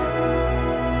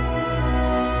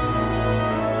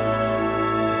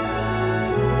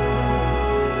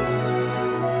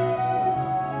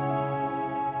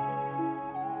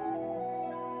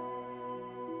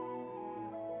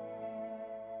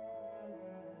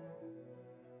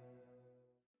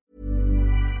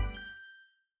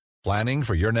 Planning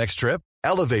for your next trip?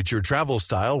 Elevate your travel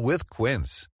style with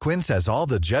Quince. Quince has all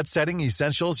the jet-setting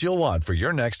essentials you'll want for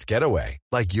your next getaway,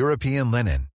 like European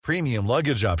linen, premium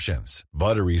luggage options,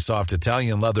 buttery soft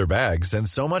Italian leather bags, and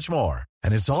so much more.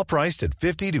 And it's all priced at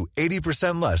 50 to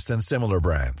 80% less than similar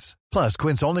brands. Plus,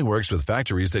 Quince only works with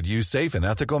factories that use safe and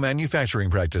ethical manufacturing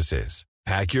practices.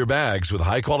 Pack your bags with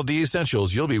high-quality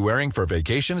essentials you'll be wearing for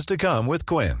vacations to come with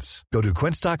Quince. Go to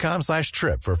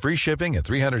quince.com/trip for free shipping and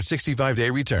 365-day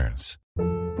returns.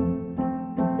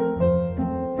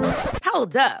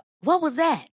 Hold up. What was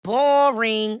that?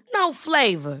 Boring. No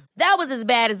flavor. That was as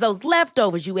bad as those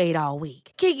leftovers you ate all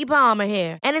week. Keke Palmer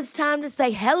here, and it's time to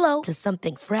say hello to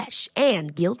something fresh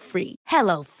and guilt-free.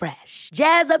 Hello Fresh.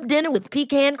 Jazz up dinner with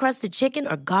pecan-crusted chicken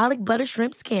or garlic butter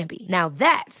shrimp scampi. Now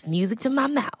that's music to my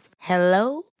mouth.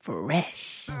 Hello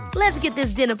Fresh. Let's get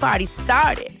this dinner party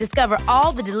started. Discover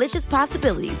all the delicious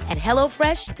possibilities at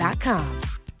HelloFresh.com.